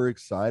 and, we were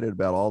excited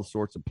about all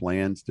sorts of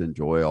plans to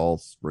enjoy all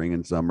spring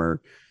and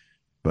summer.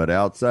 But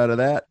outside of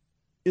that,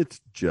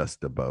 it's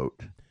just a boat.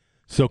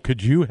 So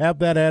could you have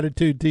that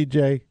attitude,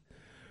 TJ?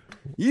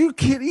 You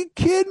kidding me?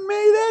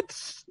 That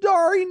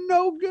story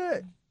no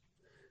good.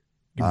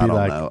 You'd be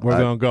like, know. We're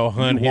going to go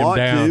hunt him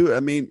down.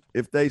 I mean,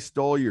 if they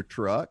stole your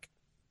truck,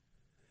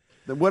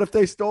 then what if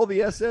they stole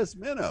the SS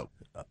Minnow?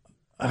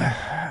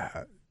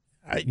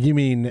 You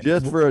mean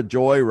just for a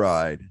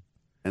joyride,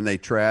 and they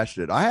trashed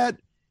it? I had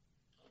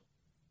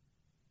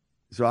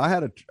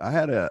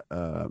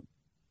a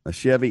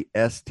Chevy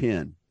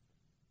S10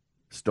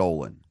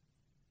 stolen,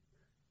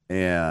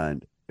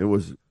 and it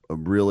was a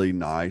really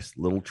nice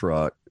little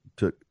truck.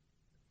 Took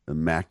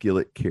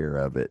immaculate care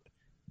of it.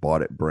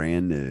 Bought it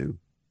brand new,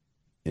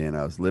 and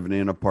I was living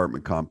in an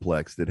apartment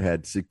complex that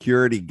had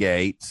security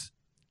gates.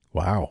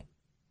 Wow!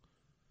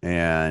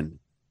 And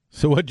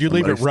so, would you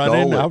leave it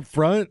running out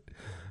front?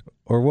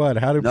 or what?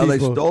 How did No,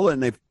 people? they stole it,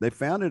 and they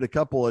found it a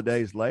couple of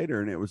days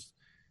later, and it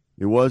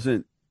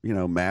wasn't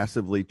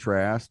massively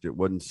trashed. It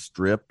wasn't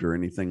stripped or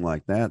anything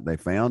like that. They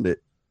found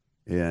it,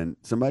 and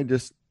somebody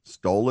just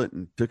stole it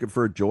and took it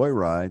for a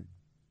joyride.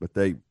 But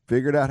they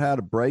figured out how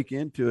to break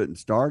into it and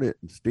start it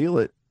and steal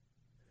it.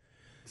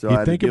 So I You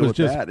had to think it deal was with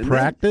just that. And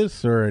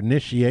practice or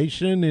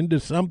initiation into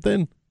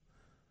something?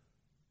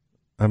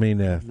 I mean,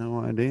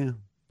 no idea.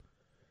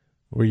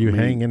 were you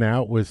hanging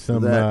out with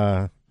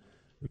some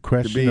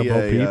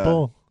questionable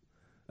people?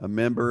 A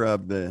member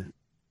of the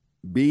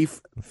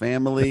Beef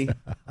family.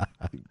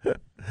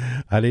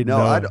 I didn't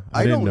know.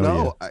 I don't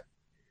know. You.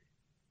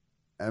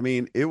 I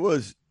mean, it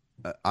was.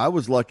 I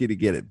was lucky to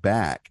get it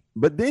back,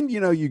 but then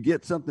you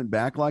get something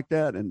back like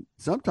that, and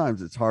sometimes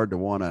it's hard to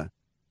want to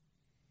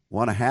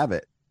have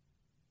it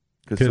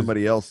because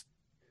somebody else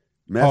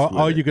messed with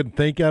all it. you can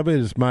think of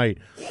is my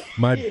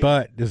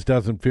butt just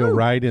doesn't feel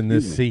right in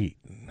this seat,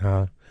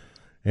 and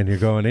you're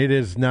going. It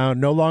is now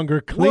no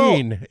longer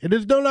clean. Well, it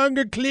is no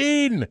longer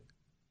clean.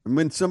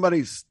 When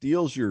somebody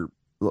steals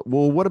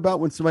what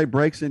about when somebody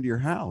breaks into your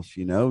house?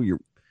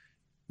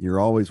 You're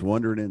always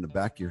wondering in the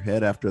back of your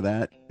head after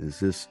that, is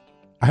this?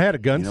 I had a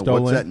gun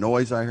stolen. What's that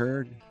noise I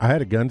heard? I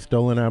had a gun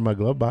stolen out of my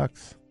glove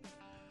box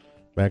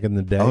back in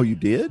the day. Oh, you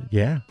did?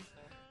 Yeah.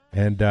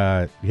 And,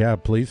 a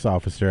police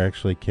officer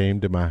actually came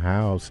to my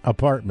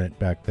apartment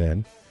back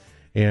then,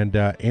 and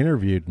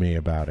interviewed me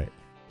about it.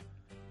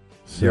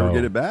 Did you ever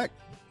get it back?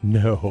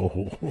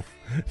 No.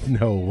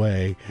 No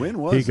way. When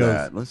was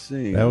that? Let's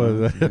see. That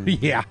was,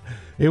 yeah.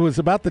 It was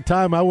about the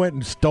time I went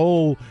and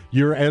stole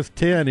your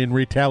S10 in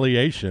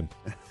retaliation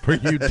for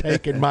you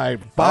taking my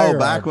firearm. Oh,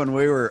 back when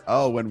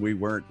we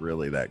weren't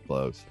really that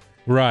close.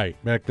 Right.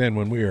 Back then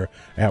when we were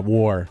at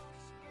war.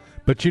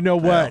 But you know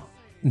what?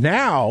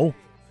 Now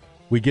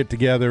we get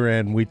together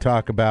and we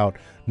talk about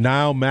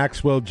Nile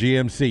Maxwell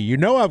GMC. You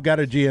know I've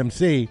got a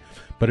GMC,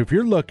 but if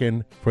you're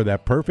looking for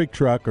that perfect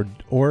truck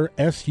or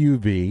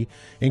SUV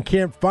and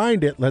can't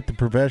find it, let the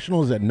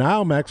professionals at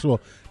Nile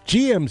Maxwell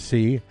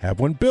GMC have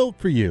one built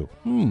for you.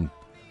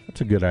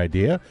 That's a good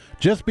idea.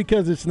 Just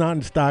because it's not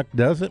in stock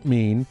doesn't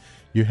mean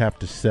you have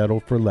to settle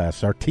for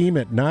less. Our team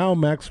at Nile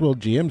Maxwell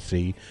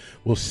GMC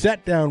will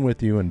sit down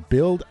with you and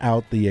build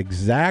out the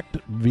exact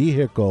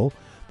vehicle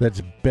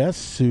that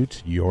best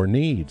suits your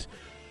needs.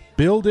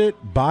 Build it,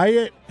 buy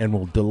it, and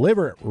we'll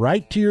deliver it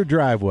right to your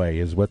driveway,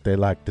 is what they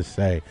like to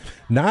say.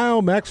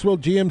 Nile Maxwell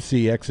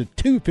GMC, exit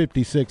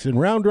 256 in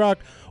Round Rock,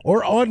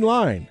 or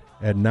online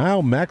at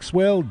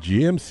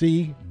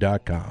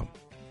NileMaxwellGMC.com.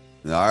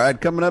 All right,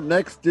 coming up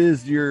next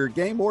is your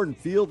Game Warden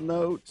Field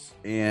Notes,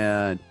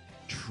 and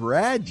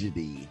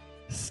tragedy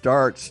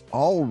starts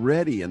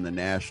already in the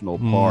national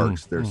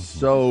parks. It's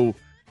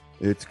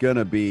going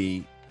to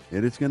be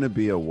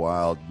a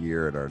wild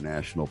year at our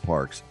national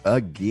parks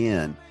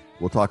again.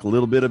 We'll talk a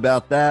little bit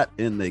about that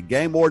in the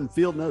Game Warden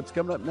Field Notes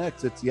coming up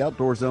next. It's the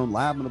Outdoor Zone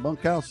live in the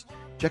Bunkhouse.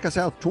 Check us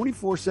out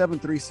 24/7,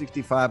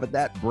 365 at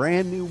that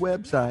brand new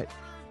website,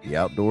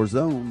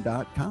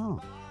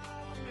 theoutdoorzone.com.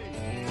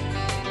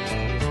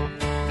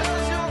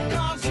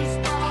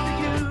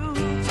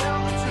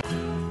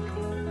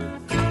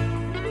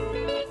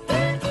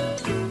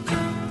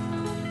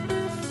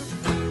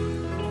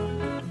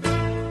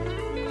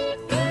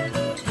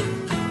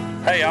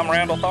 Hey, I'm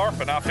Randall Tharp,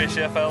 and I fish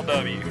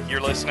FLW.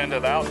 You're listening to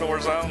the Outdoor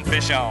Zone.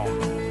 Fish on.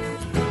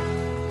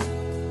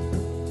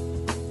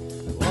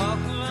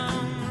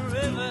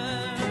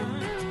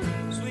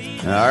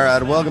 All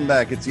right, welcome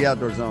back. It's the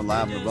Outdoor Zone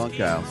live in the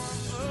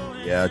Bunkhouse.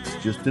 Yeah, it's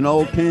just an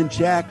old tin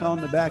shack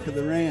on the back of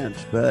the ranch,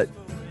 but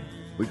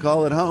we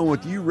call it home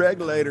with you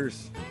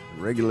regulators,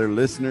 regular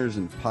listeners,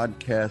 and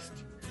podcast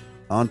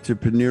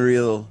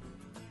entrepreneurial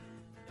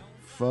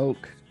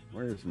folk.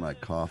 Where's my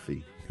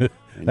coffee?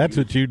 That's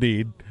what you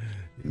need.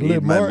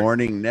 Need my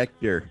morning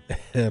nectar.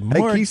 Hey,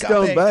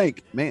 Keystone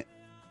Bank, man,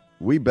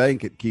 we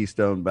bank at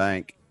Keystone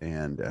Bank,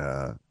 and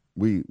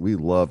we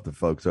love the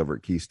folks over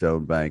at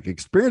Keystone Bank.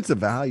 Experience the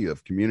value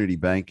of community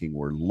banking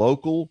where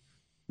local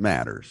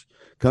matters.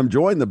 Come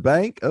join the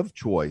bank of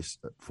choice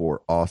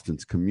for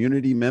Austin's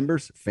community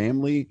members,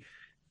 families,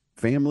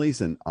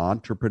 and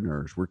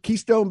entrepreneurs. We're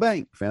Keystone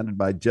Bank, founded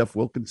by Jeff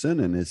Wilkinson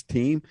and his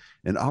team,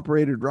 and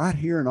operated right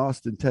here in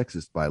Austin,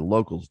 Texas by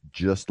locals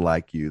just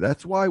like you.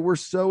 That's why we're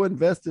so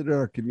invested in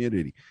our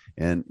community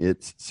and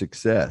its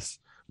success.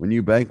 When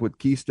you bank with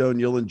Keystone,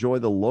 you'll enjoy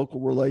the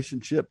local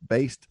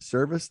relationship-based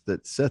service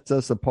that sets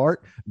us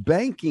apart.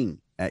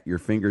 Banking at your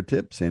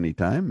fingertips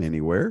anytime,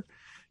 anywhere.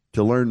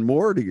 To learn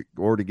more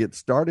or to get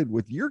started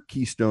with your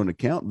Keystone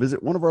account,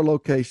 visit one of our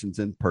locations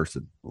in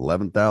person.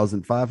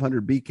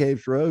 11,500 Bee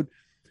Caves Road,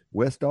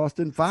 West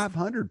Austin,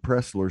 500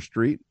 Pressler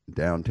Street,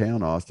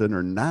 downtown Austin,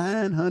 or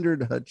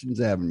 900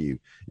 Hutchins Avenue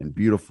in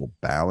beautiful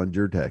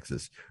Ballinger,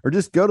 Texas. Or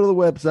just go to the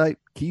website,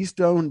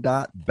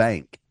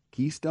 keystone.bank,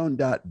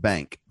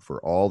 keystone.bank for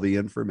all the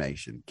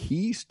information.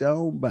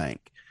 Keystone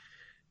Bank.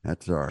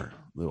 That's our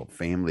little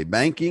family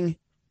banking.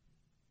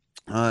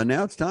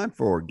 Now it's time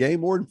for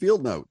Game Warden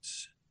Field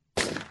Notes.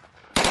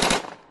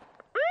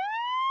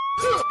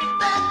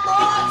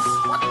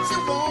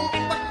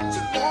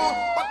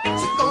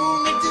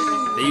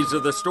 These are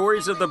the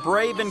stories of the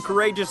brave and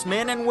courageous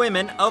men and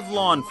women of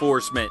law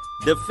enforcement,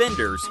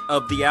 defenders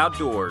of the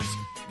outdoors.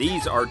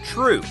 These are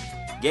true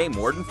Game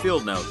Warden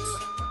Field Notes.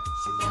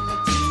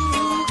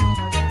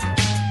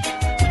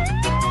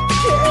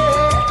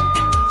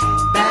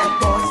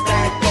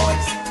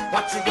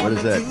 What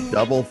is that?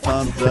 Double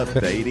thumbs up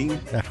dating?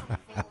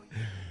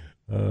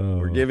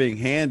 We're giving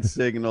hand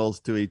signals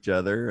to each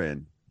other.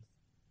 And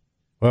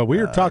well, we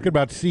were talking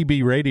about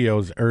CB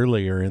radios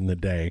earlier in the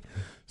day,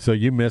 so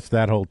you missed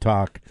that whole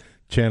talk.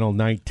 Channel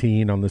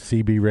 19 on the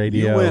CB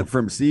radio. You went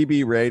from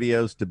CB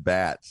radios to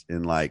bats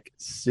in like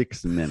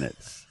 6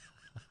 minutes.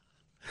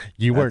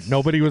 You weren't.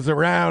 Nobody was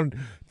around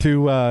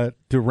to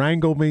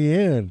wrangle me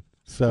in.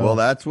 So well,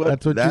 that's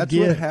what you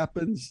get.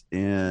 happens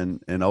in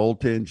an old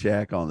tin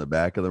shack on the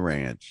back of the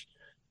ranch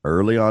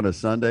early on a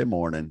Sunday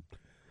morning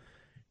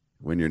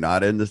when you're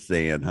not in the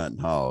sand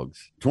hunting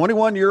hogs.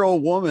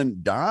 21-year-old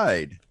woman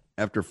died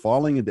after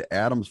falling into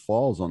Adams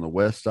Falls on the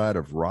west side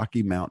of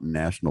Rocky Mountain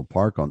National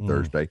Park on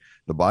Thursday.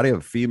 The body of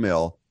a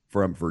female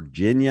from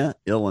Virginia,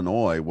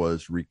 Illinois,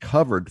 was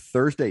recovered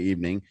Thursday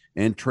evening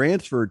and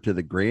transferred to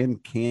the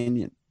Grand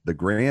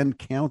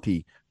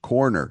County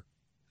coroner,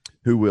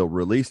 who will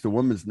release the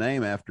woman's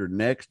name after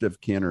next of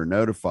kin are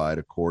notified,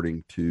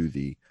 according to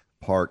the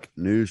park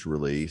news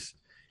release.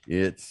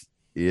 It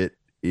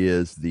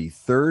is the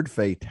third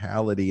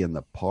fatality in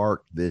the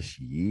park this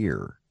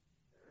year,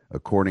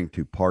 according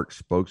to park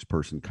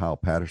spokesperson Kyle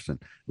Patterson.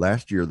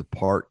 Last year, the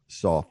park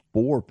saw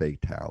 4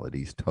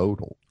 fatalities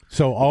total.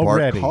 So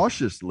already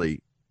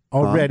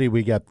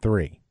we got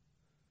 3.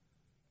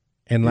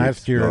 And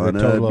last year, the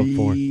total of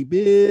 4.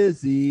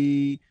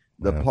 Busy.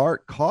 The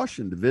park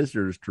cautioned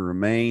visitors to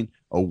remain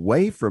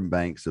away from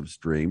banks of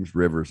streams,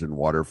 rivers, and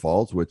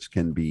waterfalls, which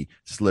can be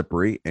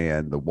slippery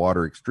and the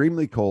water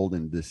extremely cold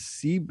and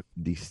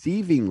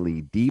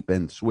deceivingly deep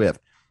and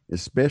swift,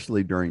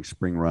 especially during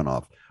spring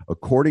runoff.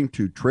 According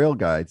to trail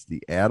guides,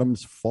 the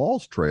Adams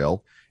Falls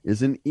Trail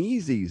is an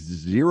easy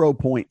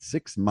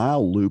 0.6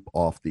 mile loop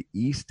off the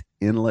East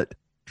Inlet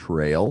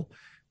Trail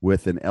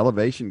with an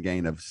elevation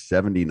gain of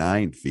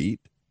 79 feet.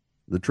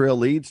 The trail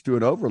leads to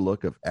an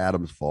overlook of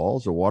Adams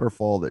Falls, a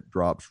waterfall that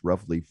drops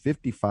roughly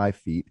 55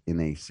 feet in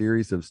a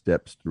series of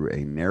steps through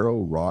a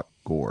narrow rock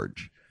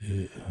gorge.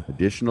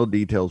 Additional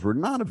details were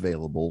not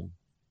available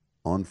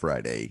on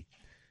Friday.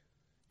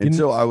 And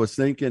so I was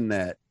thinking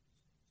that,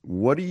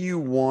 what do you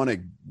want to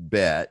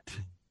bet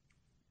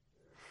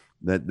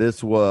that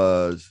this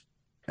was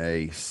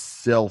a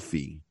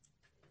selfie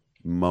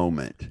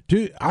moment?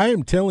 Dude, I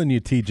am telling you,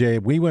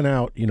 TJ, we went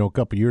out, a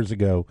couple years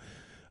ago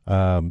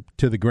to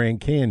the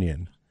Grand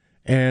Canyon,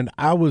 and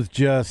I was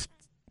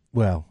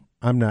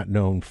I'm not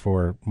known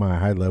for my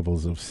high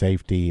levels of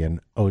safety and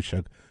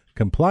OSHA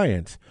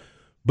compliance,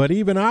 but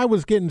even I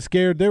was getting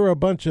scared. There were a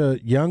bunch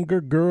of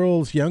younger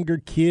girls, younger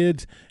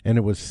kids, and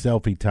it was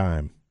selfie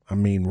time. I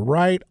mean,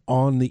 right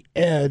on the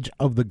edge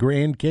of the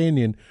Grand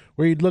Canyon,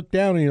 where you'd look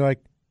down and you're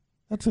like,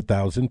 that's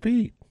 1,000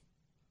 feet.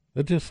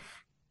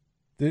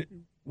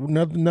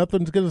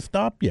 Nothing's going to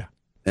stop you.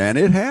 And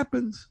it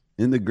happens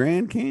in the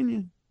Grand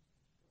Canyon.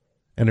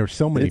 And there's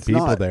so many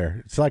people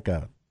there. It's like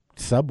a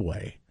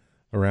subway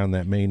around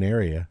that main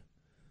area.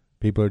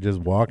 People are just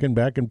walking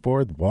back and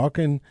forth,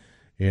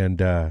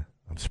 and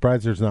I'm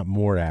surprised there's not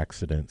more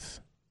accidents.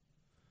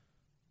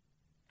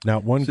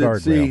 Not one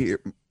guardrail.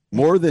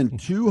 More than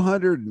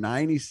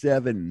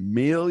 297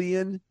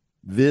 million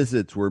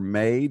visits were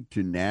made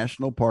to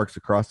national parks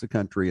across the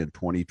country in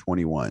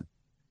 2021.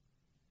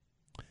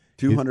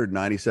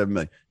 297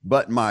 million.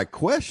 But my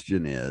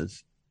question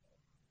is,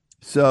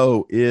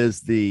 so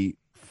is the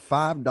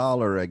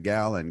 $5 a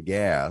gallon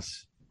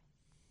gas,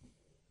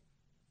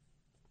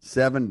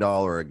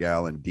 $7 a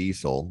gallon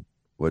diesel,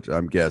 which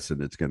I'm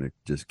guessing it's going to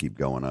just keep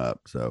going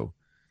up. So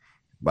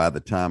by the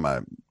time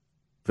I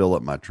fill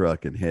up my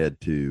truck and head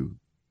to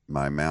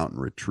my mountain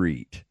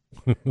retreat,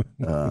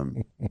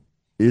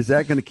 is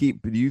that going to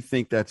keep, do you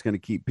think that's going to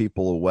keep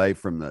people away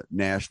from the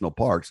national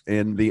parks?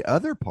 And the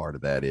other part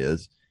of that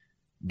is,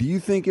 do you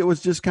think it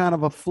was just kind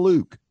of a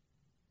fluke?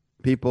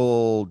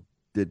 People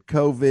did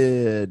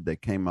COVID, they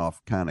coming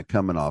off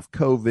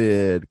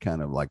COVID,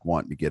 kind of like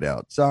wanting to get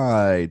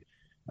outside.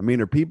 I mean,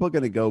 are people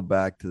going to go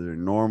back to their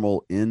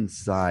normal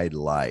inside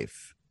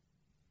life?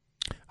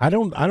 I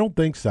don't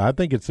think so. I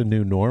think it's a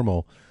new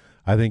normal.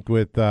 I think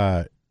with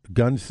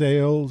gun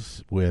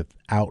sales, with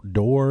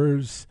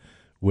outdoors,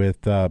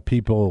 with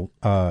people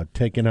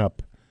taking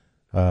up,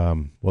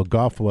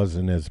 golf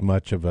wasn't as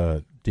much of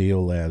a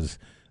deal as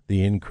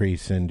the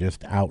increase in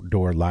just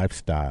outdoor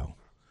lifestyle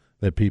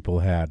that people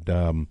had.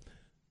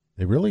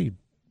 They really.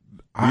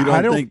 You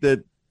don't think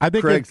that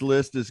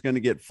Craigslist is going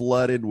to get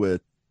flooded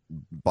with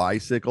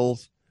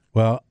bicycles?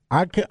 Well,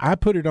 I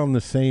put it on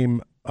the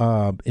same,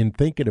 in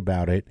thinking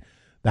about it,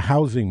 the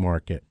housing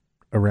market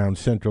around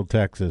Central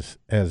Texas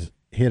has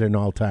hit an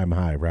all-time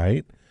high,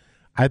 right?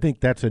 I think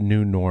that's a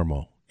new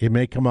normal. It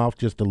may come off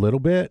just a little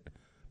bit,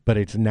 but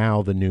it's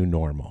now the new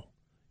normal.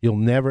 It'll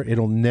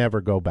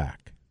never go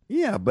back.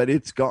 Yeah, but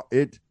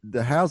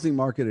the housing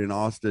market in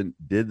Austin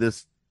did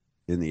this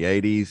in the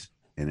 80s,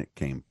 and it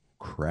came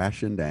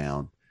crashing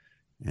down,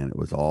 and it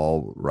was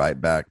all right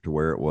back to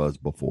where it was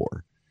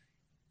before.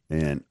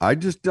 And I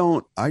just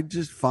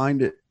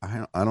find it,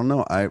 I don't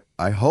know.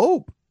 I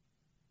hope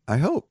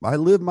I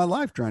live my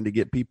life trying to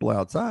get people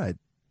outside.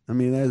 I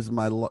mean, that is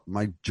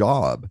my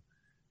job.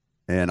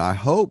 And I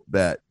hope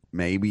that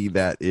maybe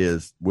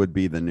would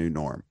be the new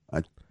norm.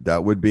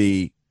 That would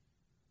be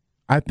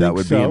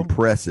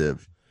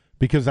impressive.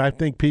 Because I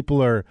think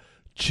people are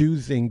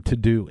choosing to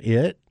do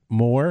it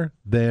more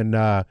than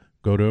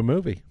go to a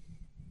movie.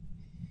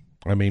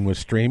 I mean, with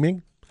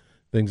streaming,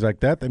 things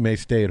like that, they may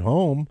stay at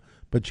home,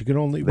 but you can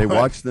only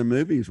watch the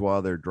movies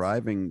while they're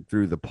driving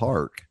through the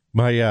park.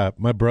 My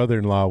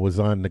brother-in-law was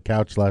on the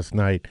couch last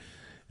night,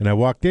 and I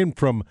walked in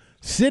from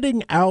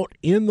sitting out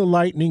in the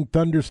lightning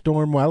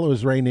thunderstorm while it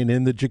was raining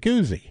in the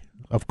jacuzzi,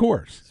 of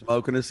course.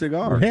 Smoking a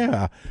cigar.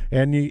 Yeah.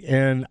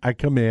 And I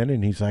come in,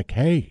 and he's like,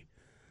 hey,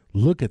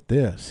 look at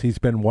this. He's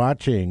been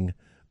watching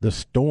the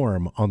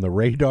storm on the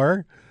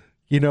radar,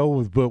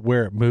 but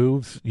where it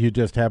moves, you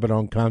just have it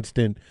on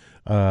constant,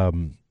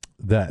 the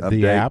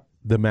app,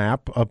 the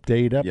map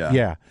update.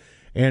 Yeah.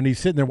 And he's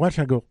sitting there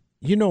watching. I go,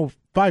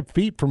 5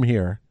 feet from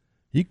here,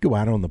 you can go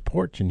out on the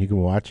porch and you can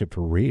watch it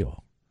for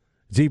real.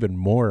 It's even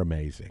more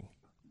amazing.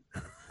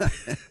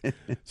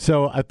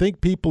 So I think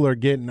people are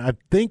I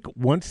think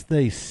once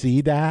they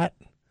see that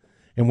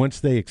and once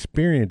they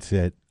experience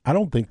it, I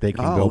don't think they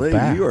can go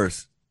back.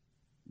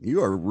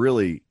 You are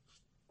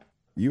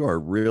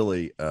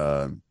really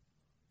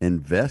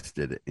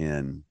invested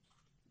in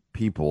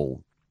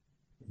people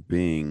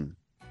being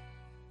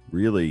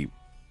really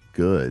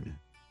good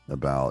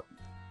about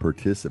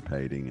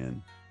participating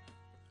in.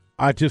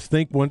 I just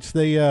think once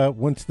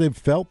they've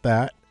felt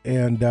that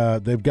and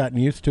they've gotten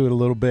used to it a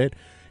little bit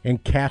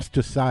and cast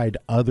aside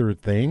other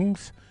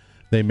things,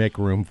 they make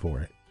room for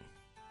it.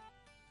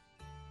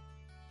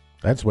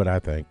 That's what I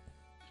think.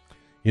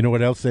 You know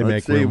what else they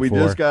make room for? We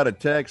just got a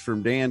text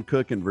from Dan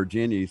Cook in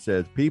Virginia. He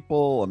says,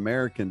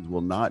 Americans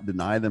will not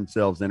deny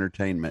themselves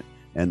entertainment,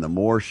 and the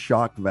more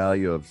shock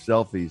value of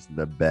selfies,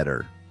 the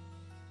better.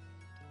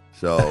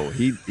 So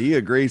he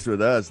agrees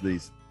with us.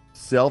 These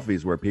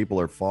selfies where people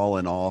are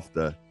falling off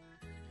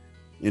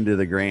into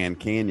the Grand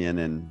Canyon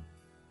and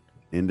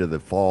into the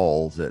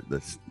falls at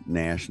the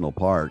national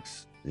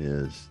parks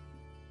is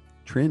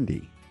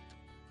trendy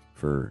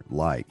for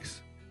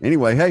likes.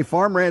 Anyway, hey,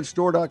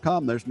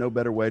 farmranchstore.com. There's no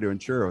better way to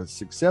ensure a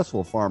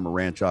successful farm or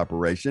ranch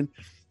operation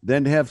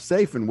than to have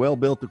safe and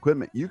well-built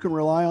equipment you can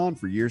rely on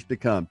for years to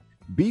come.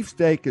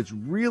 Beefsteak is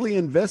really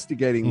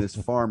investigating this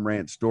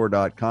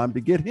farmranchstore.com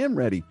to get him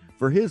ready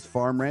for his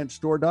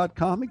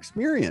farmranchstore.com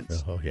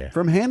experience. Oh, yeah.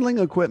 From handling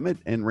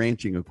equipment and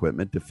ranching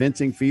equipment to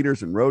fencing,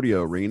 feeders, and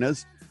rodeo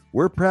arenas,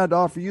 we're proud to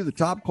offer you the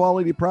top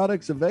quality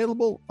products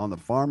available on the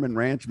farm and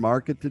ranch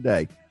market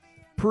today.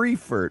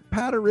 Prefert,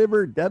 Powder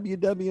River,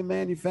 WW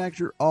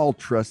Manufacturer, all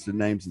trusted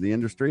names of the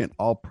industry and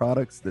all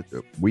products that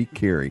we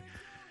carry.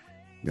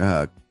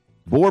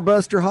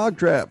 Boarbuster Hog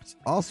Traps,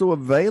 also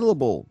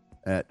available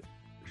at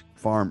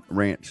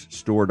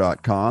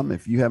farmranchstore.com.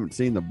 If you haven't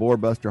seen the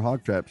Boarbuster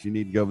Hog Traps, you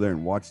need to go over there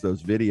and watch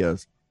those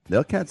videos.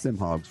 They'll catch them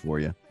hogs for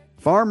you.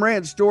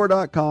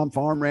 Farmranchstore.com,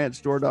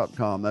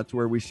 farmranchstore.com. That's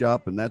where we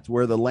shop, and that's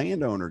where the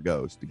landowner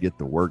goes to get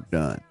the work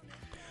done.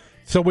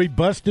 So we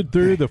busted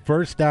through the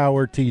first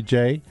hour,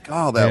 TJ.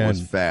 Oh, that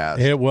was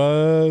fast. It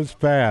was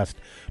fast.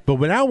 But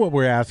now what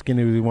we're asking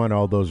is we want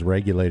all those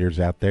regulators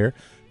out there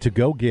to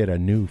go get a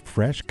new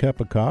fresh cup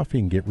of coffee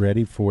and get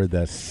ready for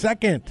the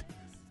second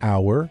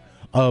hour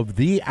of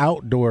The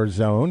Outdoor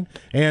Zone.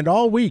 And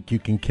all week you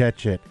can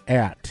catch it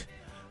at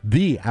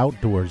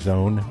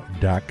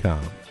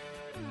theoutdoorzone.com.